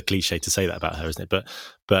 It's almost a cliche to say that about her, isn't it?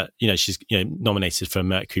 But she's nominated for a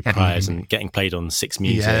Mercury Prize and getting played on Six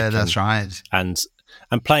Music. Yeah, that's right.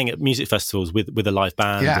 And playing at music festivals with a live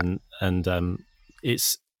band, and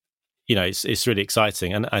it's really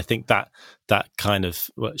exciting, and I think that kind of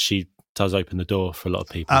what she does open the door for a lot of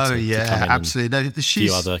people. Oh yeah, absolutely. No, she's a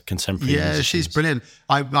few other contemporary. Yeah, musicians. She's brilliant.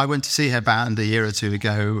 I went to see her band a year or two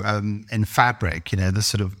ago in Fabric, the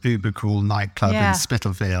sort of uber cool nightclub in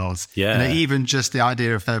Spitalfields. Yeah, even just the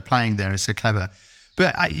idea of her playing there is so clever.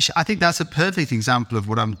 But I think that's a perfect example of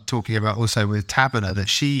what I'm talking about also with Tavener, that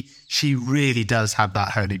she really does have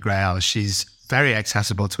that holy grail. She's very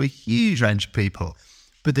accessible to a huge range of people,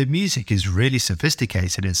 but the music is really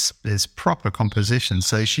sophisticated. It's proper composition.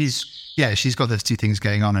 So she's got those two things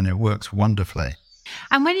going on and it works wonderfully.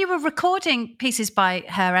 And when you were recording pieces by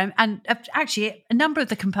her, and actually a number of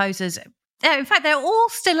the composers, in fact, they're all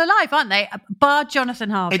still alive, aren't they? Bar Jonathan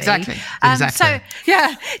Harvey. Exactly. So,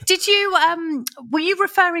 did you, were you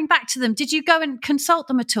referring back to them? Did you go and consult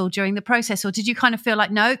them at all during the process, or did you kind of feel like,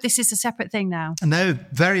 no, this is a separate thing now? No,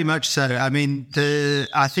 very much so. I mean,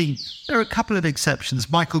 I think there are a couple of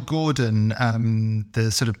exceptions. Michael Gordon, the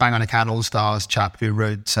sort of Bang on a Can All-Stars chap who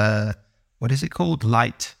wrote, what is it called?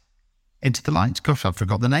 Into the Light? Gosh, I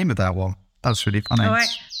forgot the name of that one. That's really funny. All right.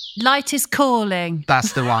 Light is Calling.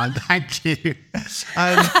 That's the one. Thank you.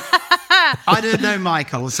 I don't know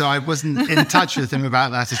Michael, so I wasn't in touch with him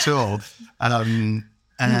about that at all. But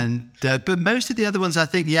most of the other ones, I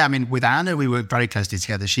think, with Anna, we worked very closely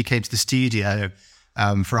together. She came to the studio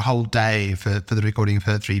for a whole day for the recording of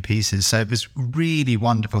her 3 pieces. So it was really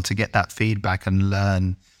wonderful to get that feedback and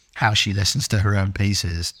learn how she listens to her own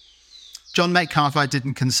pieces. John Metcalfe I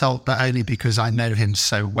didn't consult, but only because I know him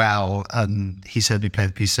so well, and he's heard me play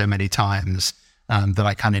the piece so many times that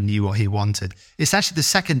I kind of knew what he wanted. It's actually the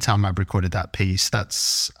second time I've recorded that piece.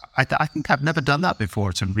 I think I've never done that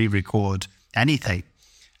before, to re-record anything.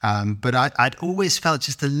 But I'd always felt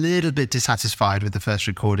just a little bit dissatisfied with the first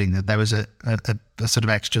recording, that there was a sort of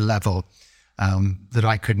extra level that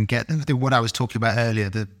I couldn't get. What I was talking about earlier,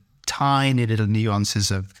 the tiny little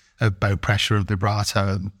nuances of bow pressure and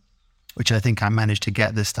vibrato, which I think I managed to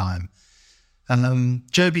get this time.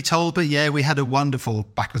 Joby Tolbert, yeah, we had a wonderful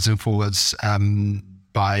backwards and forwards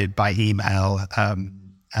by email,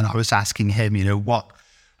 and I was asking him,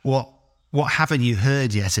 what haven't you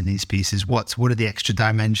heard yet in these pieces? What are the extra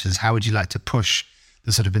dimensions? How would you like to push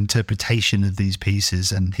the sort of interpretation of these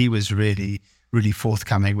pieces? And he was really, really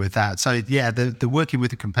forthcoming with that. So yeah, the working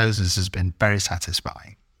with the composers has been very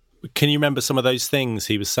satisfying. Can you remember some of those things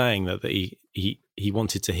he was saying that he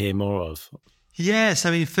wanted to hear more of? Yes,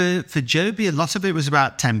 I mean, for Joby, a lot of it was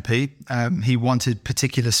about tempi. He wanted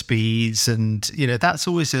particular speeds, and that's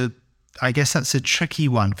always I guess that's a tricky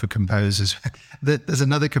one for composers. There's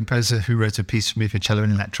another composer who wrote a piece for me for cello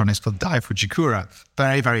and electronics called Dai Fujikura,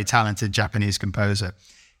 very, very talented Japanese composer.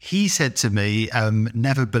 He said to me,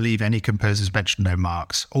 never believe any composer's metronome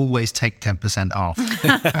marks. Always take 10% off.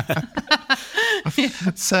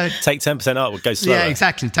 So take 10% off, we'll go slower. Yeah,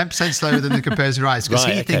 exactly. 10% slower than the composer writes, because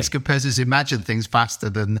he thinks composers imagine things faster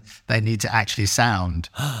than they need to actually sound,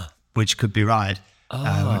 which could be right.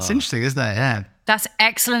 It's interesting, isn't it? Yeah. That's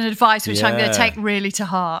excellent advice, which I'm going to take really to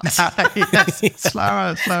heart. Yes,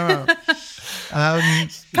 slower.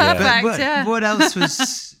 Perfect. What else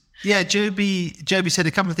was? Yeah, Joby said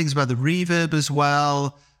a couple of things about the reverb as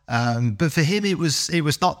well. But for him, it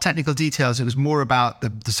was not technical details. It was more about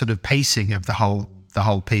the sort of pacing of the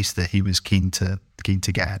whole piece that he was keen to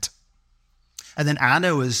get. And then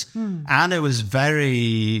Anna was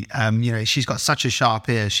very, she's got such a sharp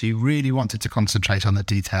ear. She really wanted to concentrate on the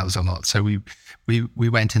details a lot. So we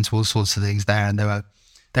went into all sorts of things there, and there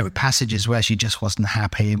were passages where she just wasn't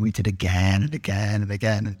happy, and we did again and again and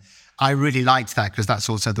again. And I really liked that, because that's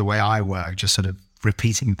also the way I work, just sort of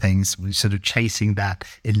repeating things, sort of chasing that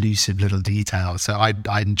elusive little detail. So I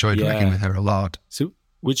enjoyed working with her a lot. So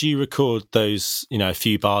would you record those, a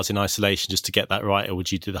few bars in isolation just to get that right, or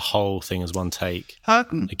would you do the whole thing as one take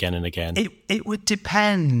again and again? It would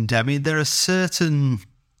depend. I mean, there are certain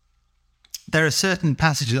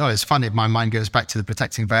passages. Oh, it's funny. My mind goes back to the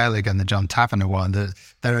Protecting Veil again, the John Tavener one.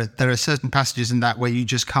 There are certain passages in that where you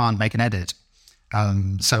just can't make an edit.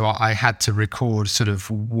 So I had to record sort of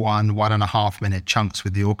 1.5 minute chunks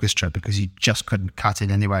with the orchestra, because you just couldn't cut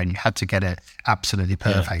it anywhere, and you had to get it absolutely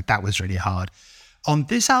perfect. Yeah. That was really hard. On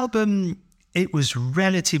this album, it was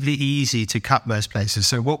relatively easy to cut most places.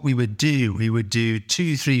 So what we would do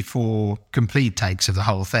 2, 3, 4 complete takes of the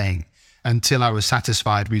whole thing until I was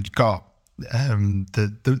satisfied we'd got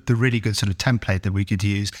the really good sort of template that we could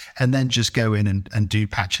use, and then just go in and do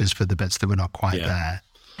patches for the bits that were not quite there.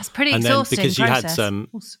 That's pretty exhausting. Because you process. had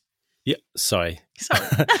sorry.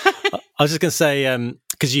 I was just going to say,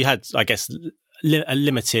 because you had, I guess, a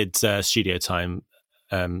limited studio time.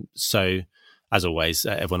 So as always,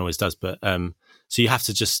 everyone always does, but so you have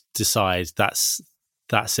to just decide that's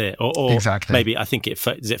it, or exactly. Maybe I think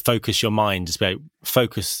does it focus your mind? Just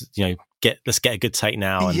focus, let's get a good take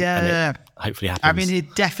now, and it hopefully happens. I mean,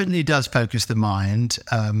 it definitely does focus the mind,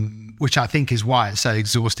 which I think is why it's so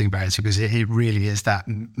exhausting, Barry, because it really is that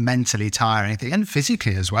mentally tiring thing, and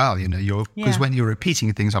physically as well. Because when you're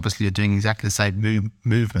repeating things, obviously you're doing exactly the same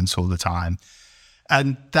movements all the time,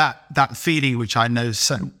 and that feeling, which I know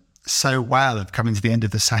so well, of coming to the end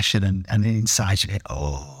of the session and inside you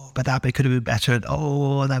go, but that bit could have been better. And,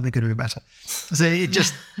 that bit could have been better. So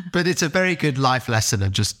but it's a very good life lesson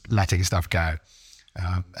of just letting stuff go.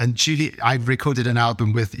 And Julie, I recorded an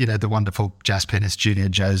album with, the wonderful jazz pianist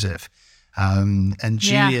Julian Joseph. And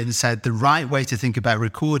Julian said the right way to think about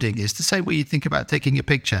recording is the same way you think about taking a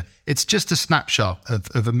picture. It's just a snapshot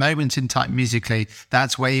of a moment in time musically.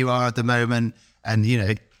 That's where you are at the moment.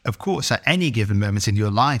 And, of course, at any given moment in your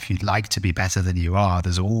life, you'd like to be better than you are.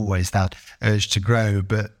 There's always that urge to grow,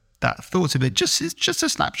 but that thought of it, it's just a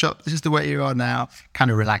snapshot. This is the way you are now, kind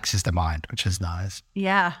of relaxes the mind, which is nice.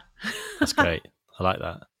 Yeah. That's great. I like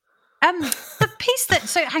that. The piece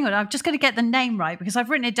so hang on, I'm just going to get the name right, because I've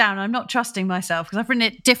written it down. I'm not trusting myself, because I've written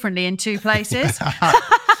it differently in 2 places.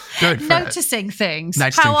 Noticing things.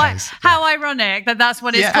 How ironic that's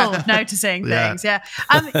what it's called, noticing things. Yeah.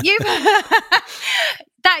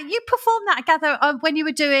 that you performed that, I gather, when you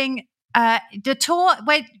were doing the tour,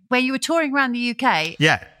 where you were touring around the UK.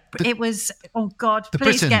 Yeah. It was, oh God, the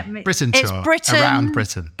please get me. Britain It's tour, Britain. around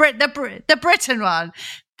Britain. The Britain one.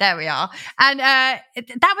 There we are. And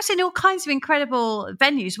that was in all kinds of incredible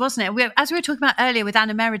venues, wasn't it? As we were talking about earlier with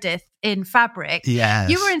Anna Meredith in Fabric, yes.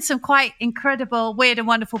 You were in some quite incredible, weird and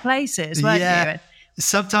wonderful places, weren't you?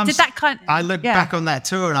 Sometimes did that I look back on that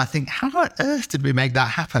tour and I think, how on earth did we make that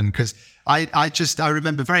happen? Because I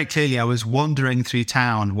remember very clearly I was wandering through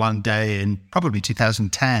town one day in probably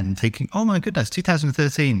 2010 thinking, oh my goodness,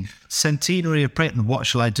 2013, centenary of Britain, what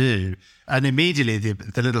shall I do? And immediately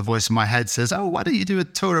the little voice in my head says, oh, why don't you do a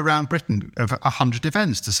tour around Britain of 100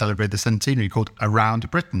 events to celebrate the centenary called Around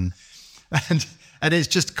Britain? And it's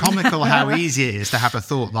just comical how easy it is to have a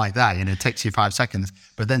thought like that. It takes you 5 seconds,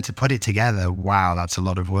 but then to put it together, wow, that's a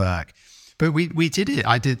lot of work. But we did it.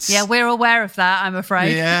 I did. Yeah, we're aware of that, I'm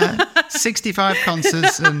afraid. Yeah, 65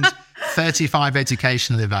 concerts and 35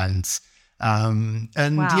 educational events. Wow.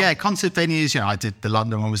 Yeah, concert venues. I did the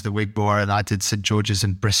London one was the Wigmore, and I did St George's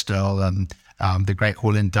in Bristol and the Great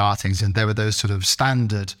Hall in Dartington. And there were those sort of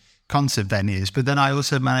standard concert venues. But then I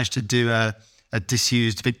also managed to do a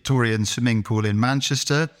disused Victorian swimming pool in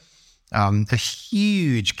Manchester, a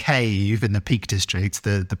huge cave in the Peak District,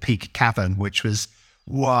 the Peak Cavern, which was,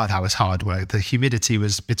 that was hard work. The humidity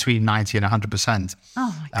was between 90 and 100%.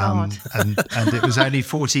 Oh my God. And it was only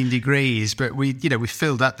 14 degrees, but we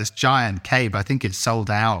filled up this giant cave. I think it sold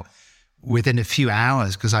out within a few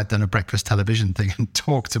hours because I'd done a breakfast television thing and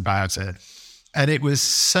talked about it. And it was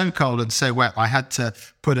so cold and so wet, I had to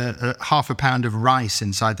put a half a pound of rice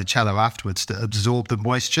inside the cello afterwards to absorb the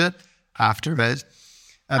moisture after it.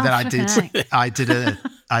 And then I did a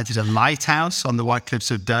lighthouse on the White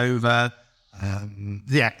Cliffs of Dover.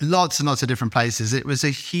 Lots and lots of different places. It was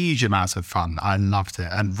a huge amount of fun. I loved it.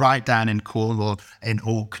 And right down in Cornwall, in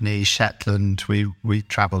Orkney, Shetland, we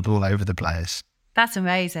travelled all over the place. That's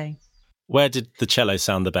amazing. Where did the cello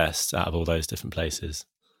sound the best out of all those different places?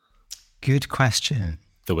 Good question.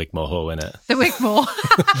 The Wigmore Hall, innit? The Wigmore.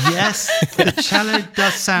 Yes, the cello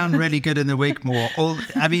does sound really good in the Wigmore.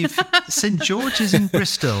 St George's in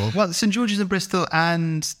Bristol. Well, St George's in Bristol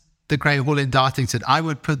and the Great Hall in Dartington, I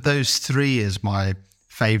would put those three as my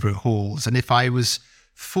favourite halls. And if I was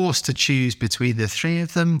forced to choose between the three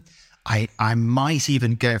of them, I might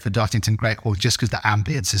even go for Dartington Great Hall just because the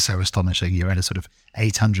ambience is so astonishing. You're in a sort of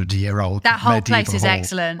 800-year-old That whole place is hall.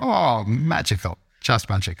 Excellent. Oh, magical.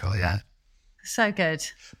 Just magical, yeah. So good.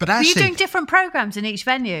 But actually, were you doing different programmes in each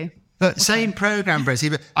venue? Same programme,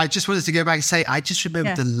 Bressie, but I just wanted to go back and say, I just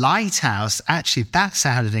remember the Lighthouse, actually, that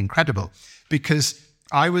sounded incredible because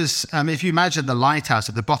I was, if you imagine the Lighthouse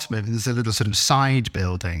at the bottom of it, there's a little sort of side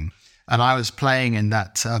building, and I was playing in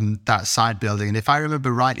that side building, and if I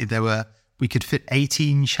remember rightly, we could fit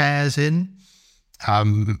 18 chairs in,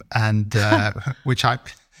 so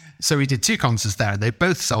we did 2 concerts there, and they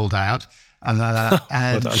both sold out. But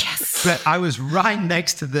I was right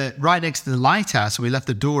next to the lighthouse, so we left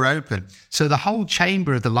the door open. So the whole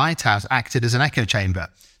chamber of the lighthouse acted as an echo chamber.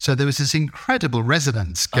 So there was this incredible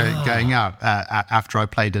resonance going up after I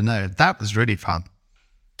played a note. That was really fun.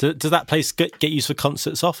 Does that place get used for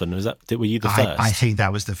concerts often? Were you the first? I think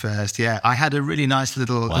that was the first, yeah. I had a really nice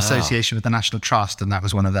little association with the National Trust, and that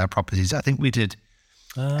was one of their properties. I think we did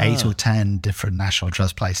 8 or 10 different National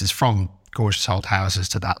Trust places, from gorgeous old houses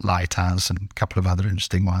to that lighthouse and a couple of other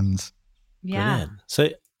interesting ones. Yeah. Brilliant. So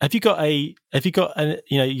have you got you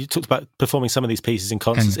talked about performing some of these pieces in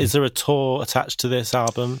concerts. Is there a tour attached to this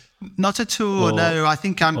album? Not a tour, no. I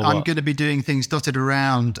think I'm going to be doing things dotted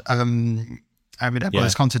around.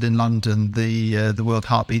 There's concert in London, the World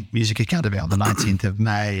Heartbeat Music Academy on the 19th of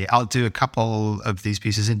May. I'll do a couple of these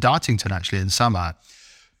pieces in Dartington, actually, in summer.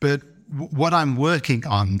 But what I'm working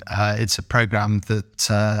on, it's a program that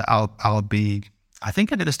I'll be, I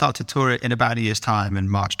think I'm going to start to tour it in about a year's time in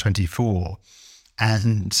March 24.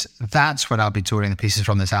 And that's when I'll be touring the pieces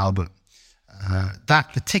from this album.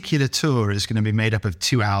 That particular tour is going to be made up of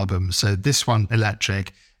 2 albums. So this one,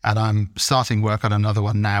 Electric, and I'm starting work on another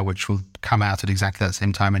one now, which will come out at exactly the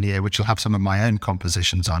same time in the year, which will have some of my own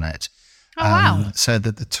compositions on it. Oh, wow. So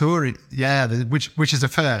that the tour, which is a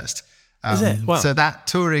first. Is it? Wow. So that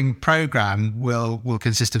touring program will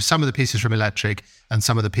consist of some of the pieces from Electric and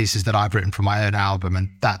some of the pieces that I've written for my own album, and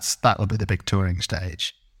that'll be the big touring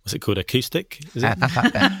stage. Was it called Acoustic? Is it?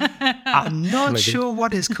 I'm not sure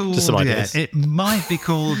what it's called yet. It might be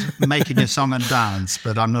called Making a Song and Dance,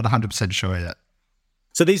 but I'm not 100% sure yet.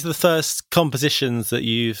 So these are the first compositions that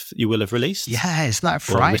you will have released? Yeah, isn't that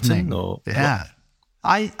frightening? Or written, yeah.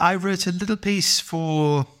 I wrote a little piece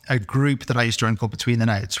for a group that I used to run called Between the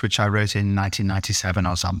Notes, which I wrote in 1997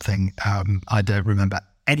 or something. I don't remember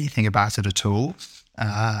anything about it at all.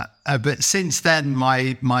 But since then,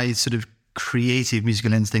 my sort of creative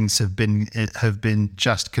musical instincts have been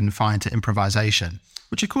just confined to improvisation,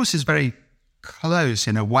 which of course is very close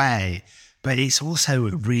in a way, but it's also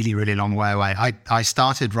a really, really long way away. I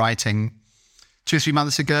started writing 2 or 3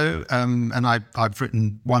 months ago, and I've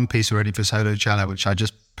written one piece already for solo cello, which I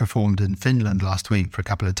just performed in Finland last week for a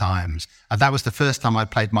couple of times. And that was the first time I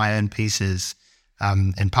played my own pieces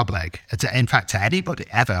in public. In fact, to anybody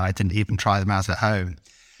ever. I didn't even try them out at home.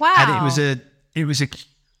 Wow! And it was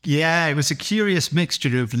a curious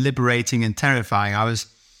mixture of liberating and terrifying.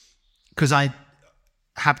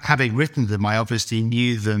 Having written them, I obviously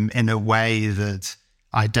knew them in a way that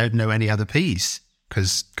I don't know any other piece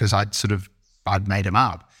because I'd made them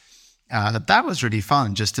up. That was really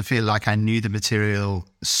fun, just to feel like I knew the material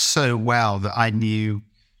so well that I knew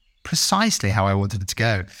precisely how I wanted it to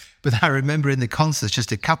go. But I remember in the concerts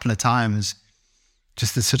just a couple of times,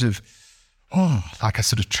 just the sort of, like I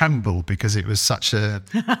sort of trembled because it was such a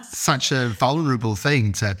vulnerable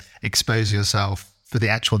thing to expose yourself for the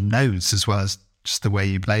actual notes as well as just the way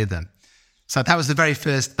you play them. So that was the very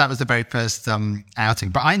first outing.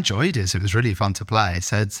 But I enjoyed it. It was really fun to play.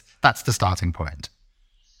 So that's the starting point.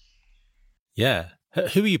 Yeah.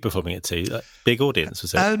 Who were you performing it to? Big audience,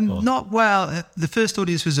 was it? Not well. The first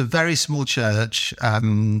audience was a very small church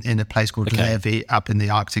in a place called Levi up in the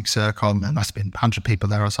Arctic Circle. There must have been 100 people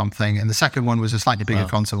there or something. And the second one was a slightly bigger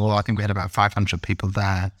concert hall. I think we had about 500 people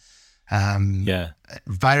there.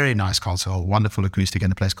 Very nice concert hall, wonderful acoustic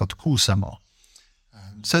in a place called Kuusamo.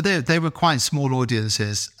 So they were quite small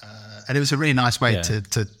audiences, and it was a really nice way to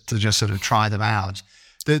just sort of try them out.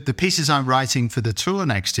 The pieces I'm writing for the tour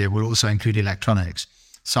next year will also include electronics.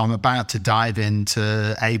 So I'm about to dive into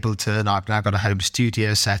Ableton. I've now got a home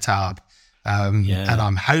studio set up, and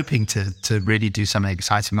I'm hoping to really do something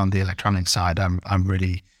exciting on the electronic side. That's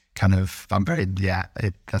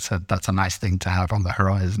a nice thing to have on the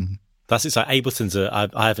horizon. That's exciting. Ableton's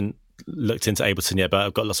I haven't looked into Ableton yet, but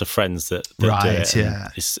I've got lots of friends that do it. Yeah,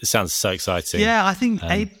 it sounds so exciting. Yeah, I think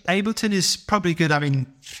Ableton is probably good. I mean,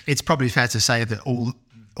 it's probably fair to say that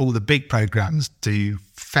all the big programs do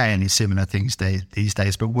fairly similar things these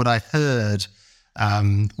days. But what I heard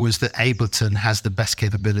was that Ableton has the best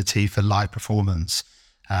capability for live performance.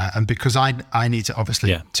 And because I need to,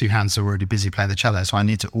 obviously, two hands are already busy playing the cello, so I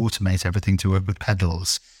need to automate everything to work with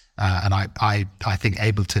pedals. And I think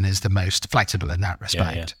Ableton is the most flexible in that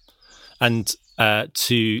respect. Yeah. And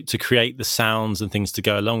to create the sounds and things to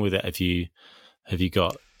go along with it, have you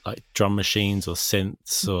got like drum machines or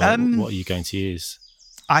synths, or what are you going to use?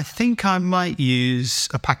 I think I might use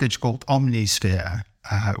a package called Omnisphere,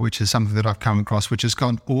 which is something that I've come across, which has got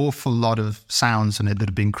an awful lot of sounds in it that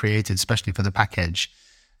have been created, especially for the package.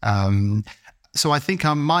 So I think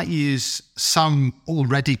I might use some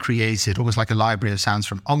already created, almost like a library of sounds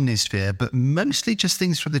from Omnisphere, but mostly just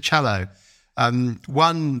things from the cello.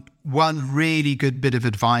 One really good bit of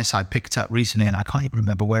advice I picked up recently, and I can't even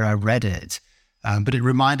remember where I read it, but it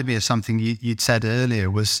reminded me of something you'd said earlier,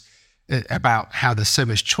 was about how there's so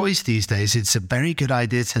much choice these days. It's a very good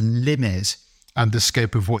idea to limit the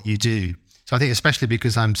scope of what you do. So I think especially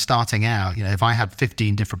because I'm starting out, if I had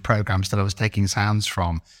 15 different programs that I was taking sounds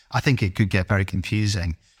from, I think it could get very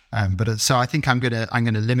confusing. So I think I'm gonna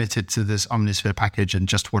limit it to this Omnisphere package and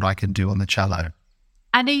just what I can do on the cello.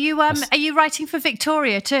 And are you writing for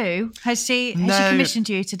Victoria too? Has she commissioned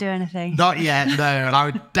you to do anything? Not yet, no. And I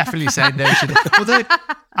would definitely say no. Although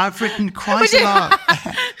I've written quite a lot.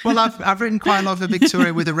 Well, I've written quite a lot for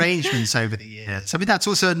Victoria with arrangements over the years. I mean, that's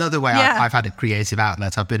also another way I've had a creative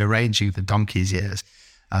outlet. I've been arranging for donkey's years,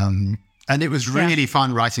 and it was really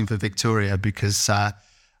fun writing for Victoria because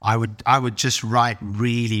I would just write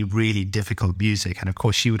really, really difficult music. And of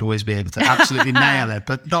course, she would always be able to absolutely nail it,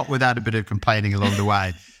 but not without a bit of complaining along the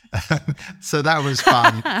way. So that was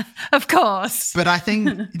fun. Of course. But I think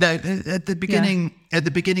at the beginning,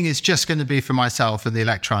 it's just going to be for myself and the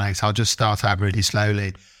electronics. I'll just start out really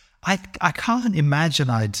slowly. I can't imagine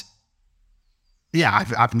I've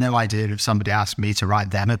no idea if somebody asked me to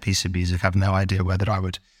write them a piece of music. I have no idea whether I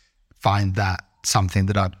would find that something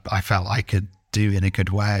that I felt I could do in a good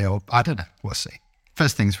way, or I don't know. We'll see.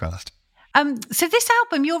 First things first. So this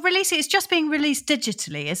album you're releasing, it's just being released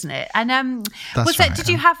digitally, isn't it? And did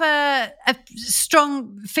you have a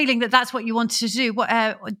strong feeling that that's what you wanted to do? What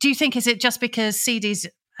do you think? Is it just because CDs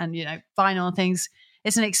and vinyl and things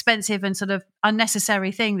is an expensive and sort of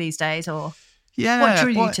unnecessary thing these days, or what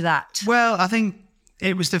drew you to that? Well, I think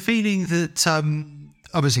it was the feeling that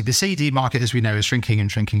obviously the CD market, as we know, is shrinking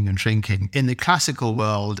and shrinking and shrinking. In the classical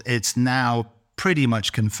world, it's now pretty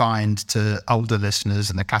much confined to older listeners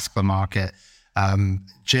in the classical market.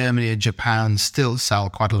 Germany and Japan still sell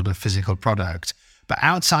quite a lot of physical product, but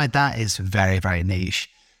outside that is very, very niche.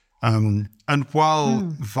 And while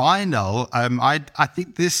vinyl, I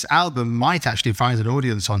think this album might actually find an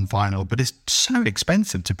audience on vinyl, but it's so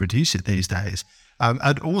expensive to produce it these days.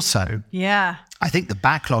 And also, I think the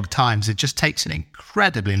backlog times, it just takes an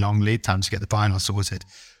incredibly long lead time to get the vinyl sorted.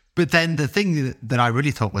 But then the thing that I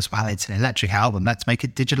really thought was, well, it's an electric album, let's make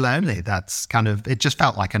it digital only. That's kind of, it just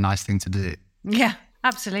felt like a nice thing to do. Yeah,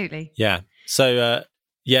 absolutely. Yeah. So,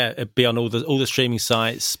 it'd be on all the streaming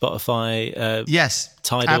sites, Spotify. Yes,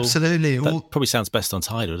 Tidal. Absolutely. That probably sounds best on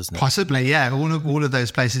Tidal, doesn't it? Possibly, yeah. All of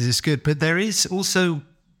those places is good. But there is also,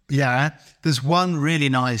 there's one really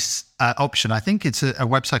nice option. I think it's a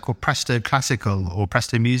website called Presto Classical or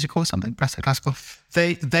Presto Musical or something. Presto Classical.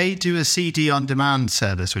 They do a CD on demand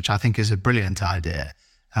service, which I think is a brilliant idea.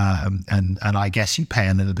 And I guess you pay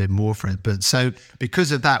a little bit more for it. But so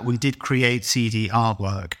because of that, we did create CD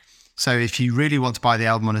artwork. So if you really want to buy the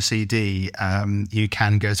album on a CD, you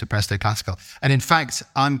can go to Presto Classical. And in fact,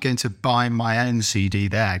 I'm going to buy my own CD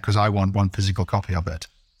there because I want one physical copy of it.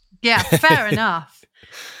 Yeah, fair enough.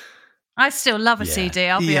 I still love a CD,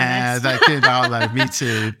 I'll be honest. Yeah, they do. Me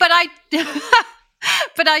too. But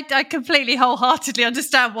I completely wholeheartedly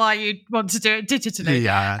understand why you'd want to do it digitally.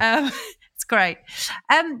 Yeah. It's great.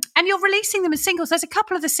 And you're releasing them as singles. There's a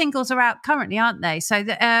couple of the singles are out currently, aren't they? So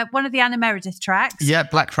one of the Anna Meredith tracks. Yeah,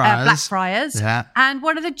 Blackfriars. Yeah. And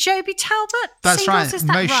one of the Joby Talbot That's singles. right. Is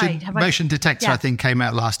that right? Motion Detector, I think, came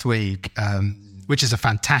out last week, which is a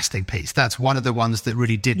fantastic piece. That's one of the ones that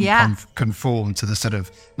really didn't conform to the sort of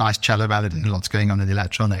nice cello ballad and lots going on in the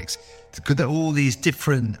electronics. It's good that all these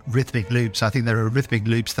different rhythmic loops. I think there are rhythmic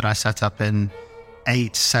loops that I set up in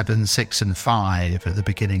 8, 7, 6, and 5 at the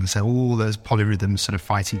beginning. So all those polyrhythms sort of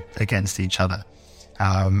fighting against each other.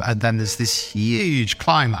 And then there's this huge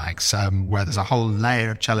climax where there's a whole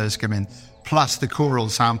layer of cellos coming, plus the choral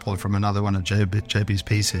sample from another one of Joby's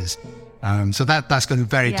pieces. So that's got a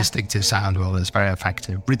very distinctive sound. Well, it's very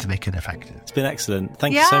effective, rhythmic and effective. It's been excellent.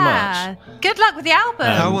 Thank you so much. Good luck with the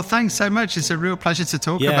album. Well, thanks so much. It's a real pleasure to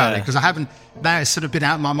talk about it because now it's sort of been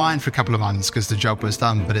out of my mind for a couple of months because the job was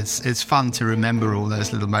done, but it's fun to remember all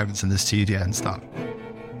those little moments in the studio and stuff.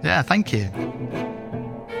 Yeah, thank you.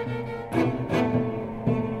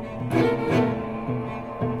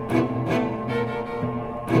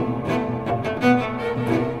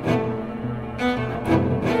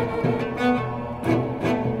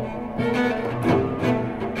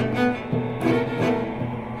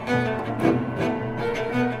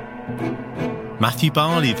 Matthew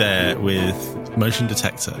Barley there with Motion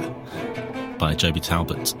Detector by Joby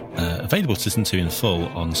Talbot, available to listen to in full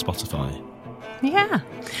on Spotify. Yeah.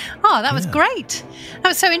 Oh, that was great. That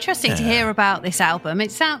was so interesting to hear about this album.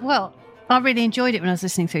 I really enjoyed it when I was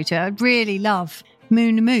listening through to it. I really love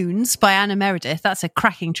Moons by Anna Meredith. That's a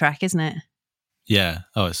cracking track, isn't it? Yeah.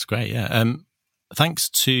 Oh, it's great. Yeah. Thanks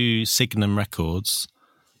to Signum Records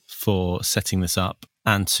for setting this up,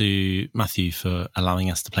 and to Matthew for allowing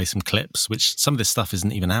us to play some clips, which some of this stuff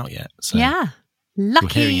isn't even out yet. So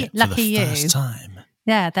lucky for the you. First time.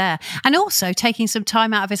 Yeah, there. And also taking some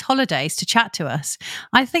time out of his holidays to chat to us.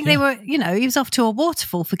 I think they were, he was off to a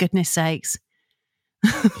waterfall, for goodness sakes.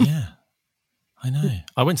 Yeah, I know.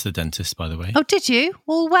 I went to the dentist, by the way. Oh, did you?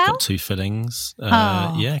 All well? Got 2 fillings.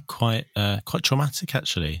 Yeah, quite traumatic,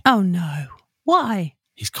 actually. Oh, no. Why?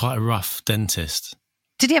 He's quite a rough dentist.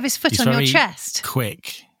 Did he have his foot on your chest?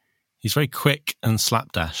 Quick. He's very quick and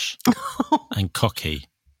slapdash and cocky.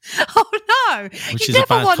 Oh no! Which you is never a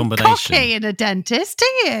bad want combination. Cocky in a dentist, do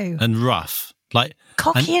you? And rough,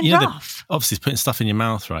 cocky and rough. Obviously, he's putting stuff in your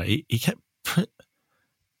mouth, right? He kept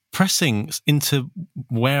pressing into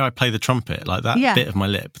where I play the trumpet, like that bit of my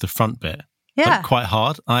lip, the front bit, quite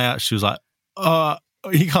hard. I actually was like, "Oh,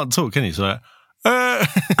 you can't talk, can you?" So,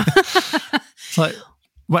 it's like,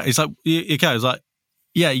 wait, it's like you go. It's like,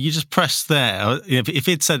 yeah, you just press there. If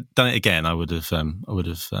he'd done it again, I would have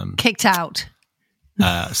kicked out.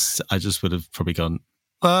 I just would have probably gone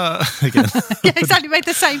again. Yeah, exactly. Made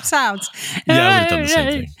the same sounds. Yeah, I would have done the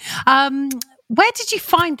same thing. Where did you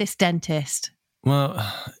find this dentist? Well,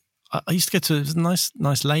 I used to go to a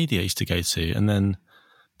nice lady I used to go to, and then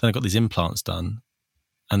I got these implants done,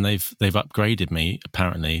 and they've upgraded me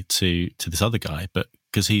apparently to this other guy, but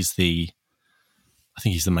because I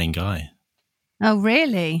think he's the main guy. Oh,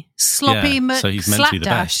 really? Sloppy so he's meant to be the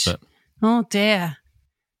best, but oh dear.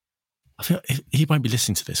 I feel he won't be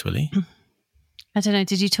listening to this, will he? I don't know.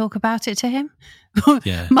 Did you talk about it to him?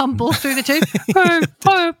 Yeah. Mumble through the tooth.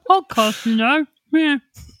 Hi, podcast, you know. Yeah.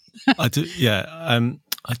 I do. Yeah.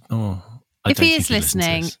 If he is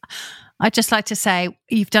listening, I'd just like to say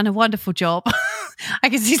you've done a wonderful job. I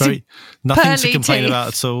can see nothing to complain about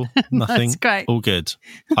at all. Nothing. That's great. All good.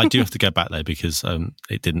 I do have to go back though because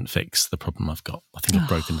it didn't fix the problem I've got. I think I've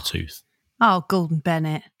broken the tooth. Oh, Gordon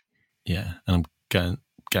Bennett. Yeah, and I'm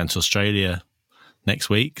going to Australia next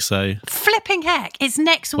week. So flipping heck, it's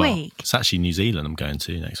next week. It's actually New Zealand I'm going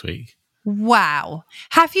to next week. Wow.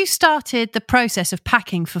 Have you started the process of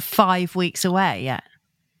packing for 5 weeks away yet?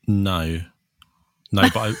 No,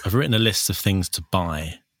 but I've written a list of things to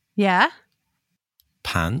buy. Yeah?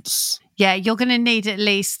 Pants. Yeah, you're going to need at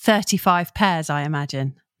least 35 pairs, I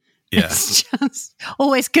imagine. Yeah. It's just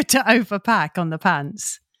always good to overpack on the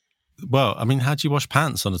pants. Well, I mean, how do you wash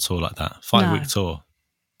pants on a tour like that? 5-week tour?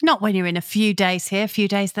 Not when you're in a few days here, a few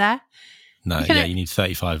days there. No, you need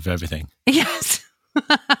 35 of everything. Yes.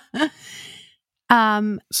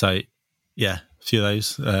 So, yeah, a few of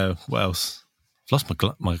those. What else? I've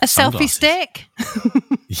lost my a sunglasses. selfie stick?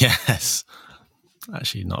 Yes.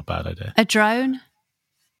 Actually, not a bad idea. A drone?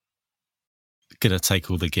 Gonna take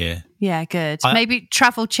all the gear. Yeah, good. Maybe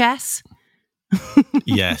travel chess?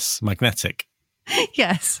 Yes, magnetic.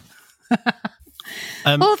 Yes.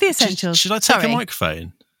 All the essentials. Should I take a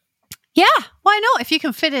microphone? Yeah, why not? If you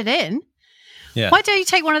can fit it in. Yeah. Why don't you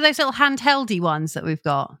take one of those little handheldy ones that we've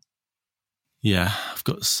got? Yeah, I've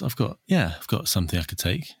got something I could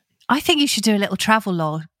take. I think you should do a little travel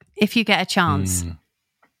log if you get a chance.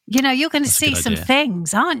 You know, you're going to see some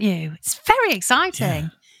things, aren't you? It's very exciting. Yeah.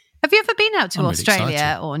 Have you ever been out to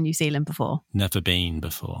Australia or New Zealand before? Never been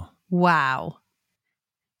before. Wow.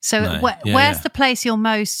 So where's the place you're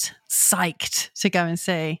most psyched to go and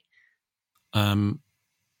see? I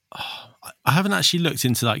haven't actually looked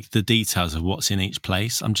into like the details of what's in each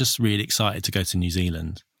place. I'm just really excited to go to New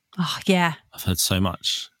Zealand. Oh, yeah. I've heard so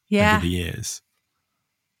much over the years.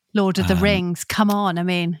 Lord of the Rings, come on, I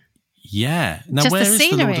mean. Yeah. Now, just where is the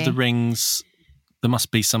Lord of the scenery. Rings? There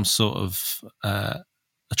must be some sort of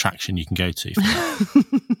attraction you can go to for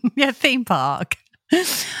that. Yeah, theme park.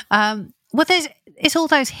 Well, it's all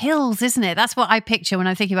those hills, isn't it? That's what I picture when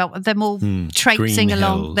I'm thinking about them all traipsing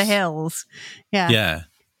along the hills. Yeah. Yeah.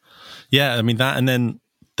 Yeah, I mean that, and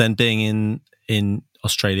then being in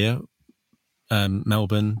Australia,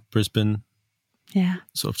 Melbourne, Brisbane. Yeah.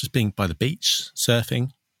 Sort of just being by the beach,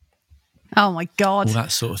 surfing. Oh my God. All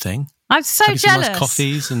that sort of thing. I'm so having jealous. Some nice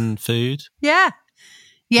coffees and food. Yeah.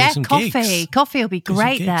 Yeah, coffee. Gigs. Coffee will be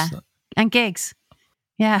great there. And gigs.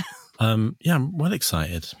 Yeah. Yeah, I'm well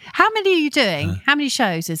excited. How many are you doing? How many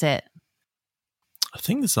shows is it? I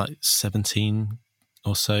think there's like 17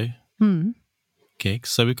 or so gigs.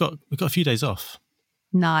 So we've got a few days off.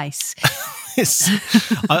 Nice.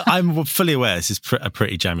 I'm fully aware this is a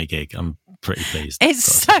pretty jammy gig. I'm pretty pleased. It's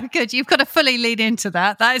so good. You've got to fully lean into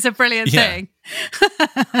that. That is a brilliant thing.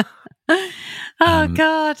 Oh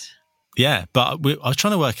God. Yeah, but I was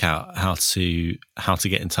trying to work out how to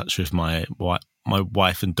get in touch with my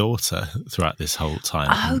wife and daughter throughout this whole time.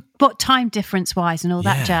 Oh, what time difference wise and all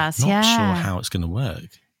that jazz. Not sure how it's going to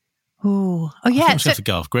work. Oh yeah. I think I'm just have to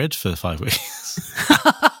go off grid for 5 weeks.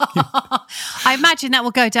 I imagine that will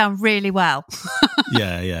go down really well.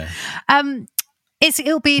 Yeah.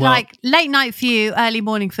 It'll be like late night for you, early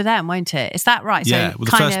morning for them, won't it? Is that right? Yeah. So well,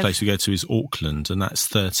 the first place we go to is Auckland, and that's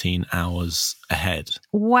 13 hours ahead.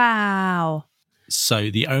 Wow. So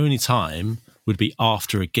the only time would be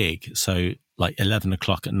after a gig. So like 11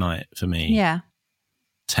 o'clock at night for me. Yeah.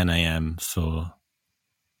 10 a.m. for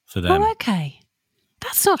them. Oh, okay.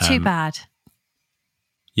 That's not too bad.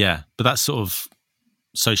 Yeah, but that's sort of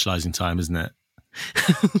socialising time, isn't it?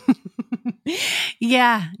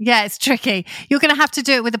 Yeah, it's tricky. You're going to have to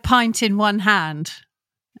do it with a pint in one hand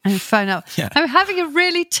and phone up. Yeah. I'm having a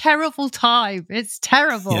really terrible time. It's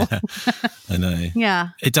terrible. Yeah, I know. Yeah.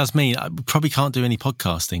 It does mean I probably can't do any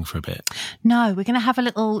podcasting for a bit. No, we're going to have a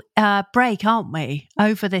little break, aren't we,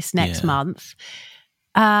 over this next month?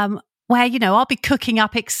 Where, I'll be cooking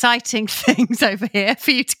up exciting things over here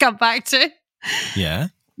for you to come back to. Yeah.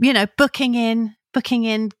 Booking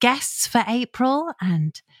in guests for April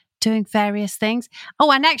and doing various things.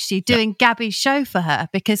 Oh, and actually doing Gabby's show for her,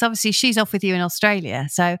 because obviously she's off with you in Australia.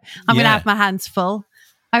 So I'm going to have my hands full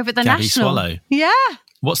over at the Gabby National. Swallow. Yeah.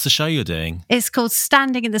 What's the show you're doing? It's called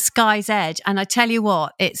Standing in the Sky's Edge. And I tell you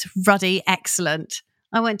what, it's ruddy excellent.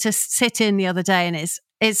 I went to sit in the other day and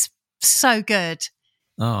it's so good.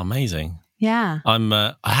 Oh, amazing. Yeah.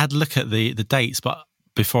 I had a look at the dates, but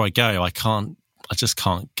before I go, I just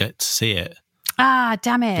can't get to see it. Ah,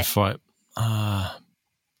 damn it.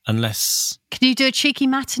 unless... Can you do a cheeky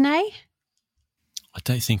matinee? I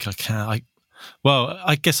don't think I can.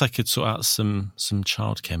 I guess I could sort out some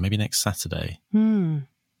childcare, maybe next Saturday.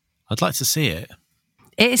 I'd like to see it.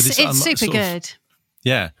 It's super good.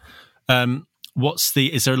 Yeah.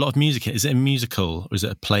 Is there a lot of music? Is it a musical or is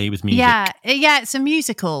it a play with music? Yeah, it's a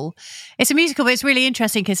musical. It's a musical, but it's really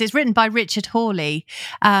interesting because it's written by Richard Hawley,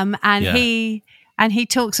 and he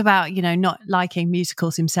talks about, not liking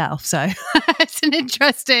musicals himself. So it's an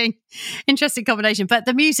interesting combination. But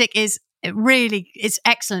the music it's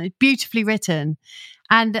excellent. It's beautifully written.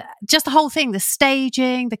 And just the whole thing, the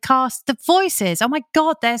staging, the cast, the voices. Oh my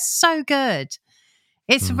God, they're so good.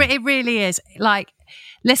 It really is. Like,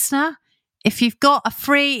 listener, if you've got a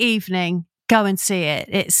free evening, go and see it.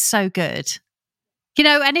 It's so good.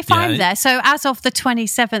 And if I'm there, so as of the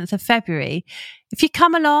 27th of February, if you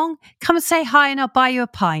come along, come and say hi and I'll buy you a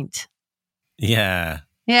pint. Yeah.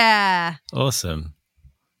 Yeah. Awesome.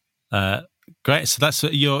 Great. So that's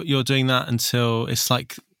you're doing that until it's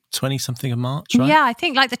like 20-something of March, right? Yeah, I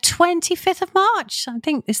think like the 25th of March. I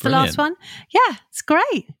think it's the last one. Yeah, it's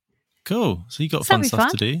great. Cool. So you got fun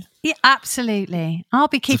stuff to do. Yeah, absolutely. I'll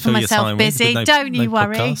be keeping myself busy. Don't you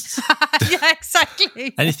worry. Yeah,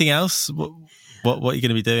 exactly. Anything else? What are you going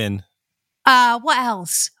to be doing? What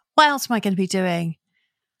else? What else am I going to be doing?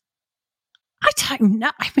 I don't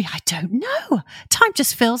know. I don't know. Time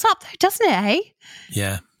just fills up, though, doesn't it, eh?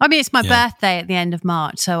 Yeah. I mean, it's my birthday at the end of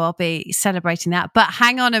March, so I'll be celebrating that. But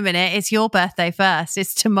hang on a minute. It's your birthday first.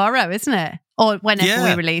 It's tomorrow, isn't it? Or whenever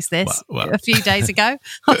we release this, a few days ago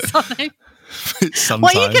or something.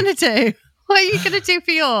 What are you going to do? What are you going to do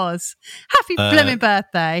for yours? Happy blooming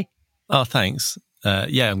birthday. Oh, thanks.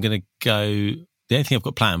 I'm going to go. The only thing I've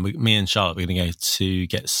got planned, me and Charlotte, we're going to go to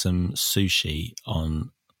get some sushi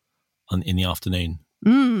in the afternoon,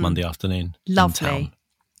 Monday afternoon. Lovely.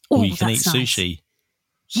 All you can eat nice. Sushi.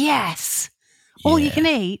 Yes. All you can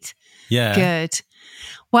eat. Yeah. Good.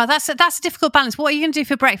 Well, that's a difficult balance. What are you going to do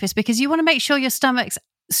for breakfast? Because you want to make sure your stomach's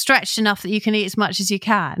stretched enough that you can eat as much as you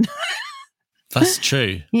can. That's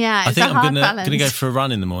true. Yeah, I think I'm going to go for a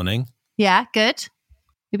run in the morning. Yeah, good.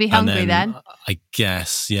 You'll be hungry then. I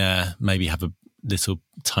guess, yeah, maybe have a little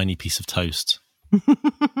tiny piece of toast.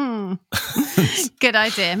 Good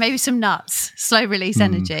idea. Maybe some nuts. Slow release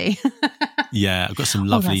energy. Yeah, I've got some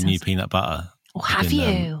lovely new peanut butter. Oh, have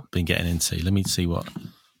you? Been getting into. Let me see what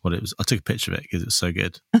it was. I took a picture of it because it was so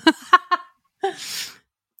good.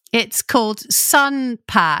 It's called Sun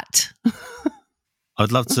Pat.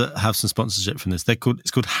 I'd love to have some sponsorship from this.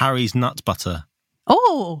 It's called Harry's Nut Butter.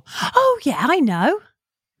 Oh yeah, I know.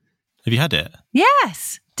 Have you had it?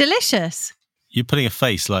 Yes, delicious. You're putting a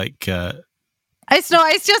face like it's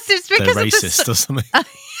not. It's because they're racist or something.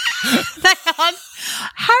 They aren't.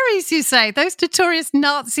 Harry's, you say, those notorious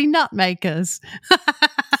Nazi nut makers.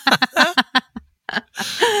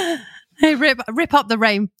 They rip up the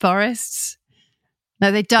rainforests.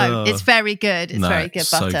 No, they don't. It's very good. It's very good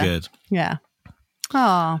butter. So good. Yeah.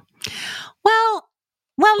 Oh.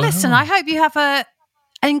 Well, listen, I hope you have an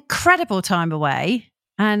incredible time away.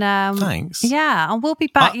 And thanks. Yeah, and we'll be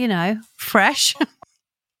back, fresh.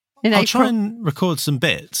 I'll try and record some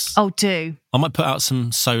bits. Oh, do. I might put out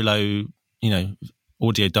some solo,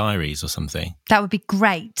 audio diaries or something. That would be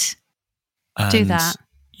great. And do that.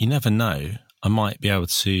 You never know. I might be able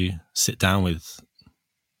to sit down with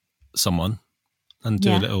someone and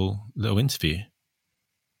do a little interview.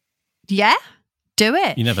 Yeah, do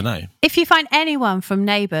it. You never know. If you find anyone from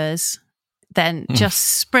Neighbours, then just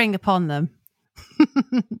spring upon them.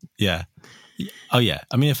 Yeah. Oh, yeah.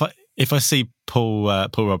 I mean, if I see Paul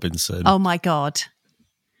Robinson. Oh my God.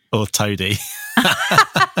 Or Toadie.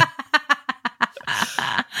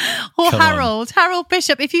 Or Harold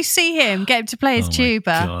Bishop. If you see him, get him to play his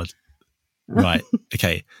tuba. My God. Right.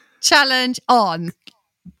 Okay. Challenge on.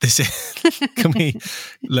 This is. Can we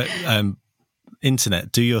let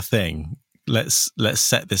internet do your thing? Let's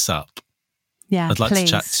set this up. Yeah. I'd like to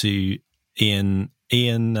chat to Ian.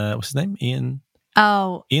 What's his name? Ian.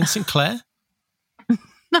 Oh. Ian Sinclair.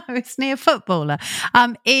 No, it's near footballer.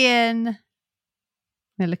 Ian. I'm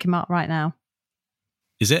going to look him up right now.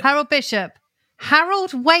 Is it? Harold Bishop.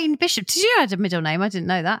 Harold Wayne Bishop. Did you know he had a middle name? I didn't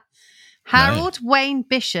know that. Harold Wayne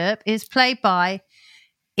Bishop is played by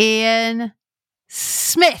Ian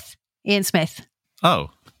Smith. Ian Smith. Oh.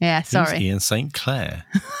 Yeah, sorry. Who's Ian St. Clair?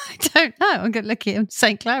 I don't know. I'm going to look Ian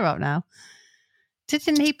St. Clair up now.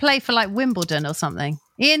 Didn't he play for like Wimbledon or something?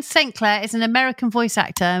 Ian St. Clair is an American voice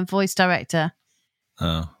actor and voice director.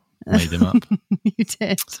 Oh, made him up. You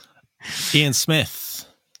did. Ian Smith.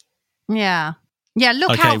 Yeah. Yeah,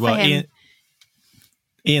 look out for him.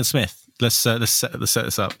 Ian Smith. Let's set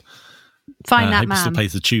this up. Find that hope man. he still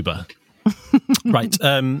plays the tuba. Right.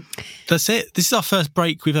 That's it. This is our first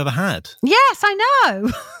break we've ever had. Yes, I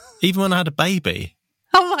know. Even when I had a baby.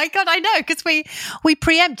 Oh my God, I know, because we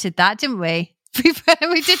preempted that, didn't we?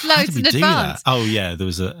 We did loads in advance. Oh yeah, there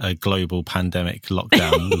was a global pandemic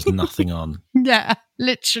lockdown. There was nothing on. Yeah,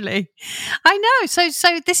 literally. I know.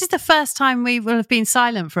 So this is the first time we will have been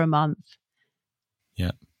silent for a month.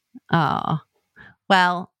 Yeah. Ah,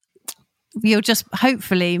 well, you'll just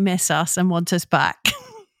hopefully miss us and want us back.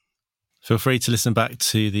 Feel free to listen back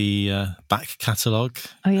to the back catalogue.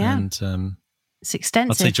 Oh yeah, and it's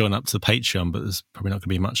extensive. I'd say join up to the Patreon, but there's probably not going to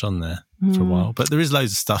be much on there for a while. But there is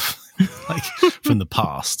loads of stuff like from the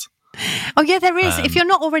past. Oh yeah, there is. If you're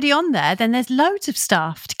not already on there, then there's loads of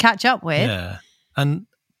stuff to catch up with. Yeah, and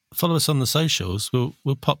follow us on the socials.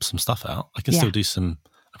 We'll pop some stuff out. I can still do some.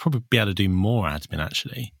 I'll probably be able to do more admin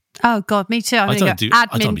actually. Oh God, me too. I don't do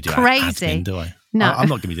admin crazy. Admin, do I? No, I'm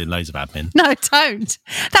not going to be doing loads of admin. No, don't.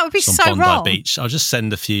 That would be so Bondi wrong. Beach. I'll just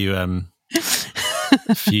send a few. I'll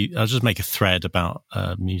just make a thread about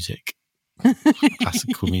music,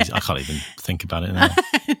 classical music. I can't even think about it now.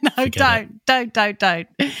 No, don't.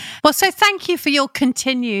 Well, so thank you for your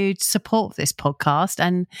continued support of this podcast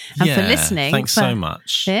and for listening. Thanks so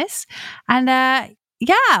much. This and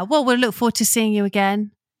well, we'll look forward to seeing you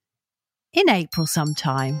again in April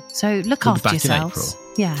sometime. So look after yourselves.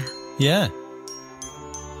 Yeah.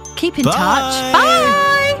 Keep in touch. Bye.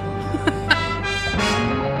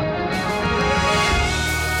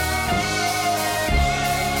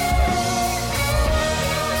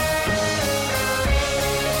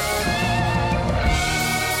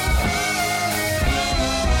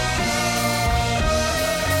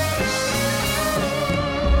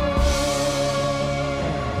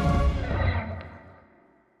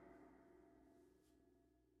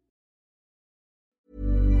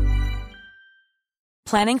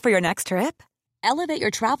 Planning for your next trip? Elevate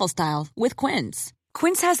your travel style with Quince.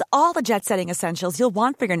 Quince has all the jet-setting essentials you'll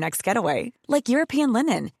want for your next getaway, like European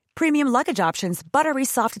linen, premium luggage options, buttery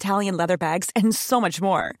soft Italian leather bags, and so much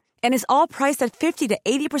more. And is all priced at 50 to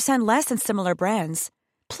 80% less than similar brands.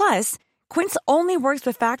 Plus, Quince only works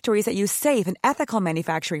with factories that use safe and ethical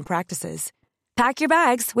manufacturing practices. Pack your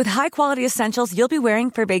bags with high-quality essentials you'll be wearing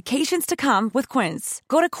for vacations to come with Quince.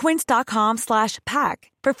 Go to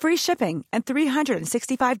quince.com/pack for free shipping and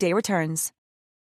 365-day returns.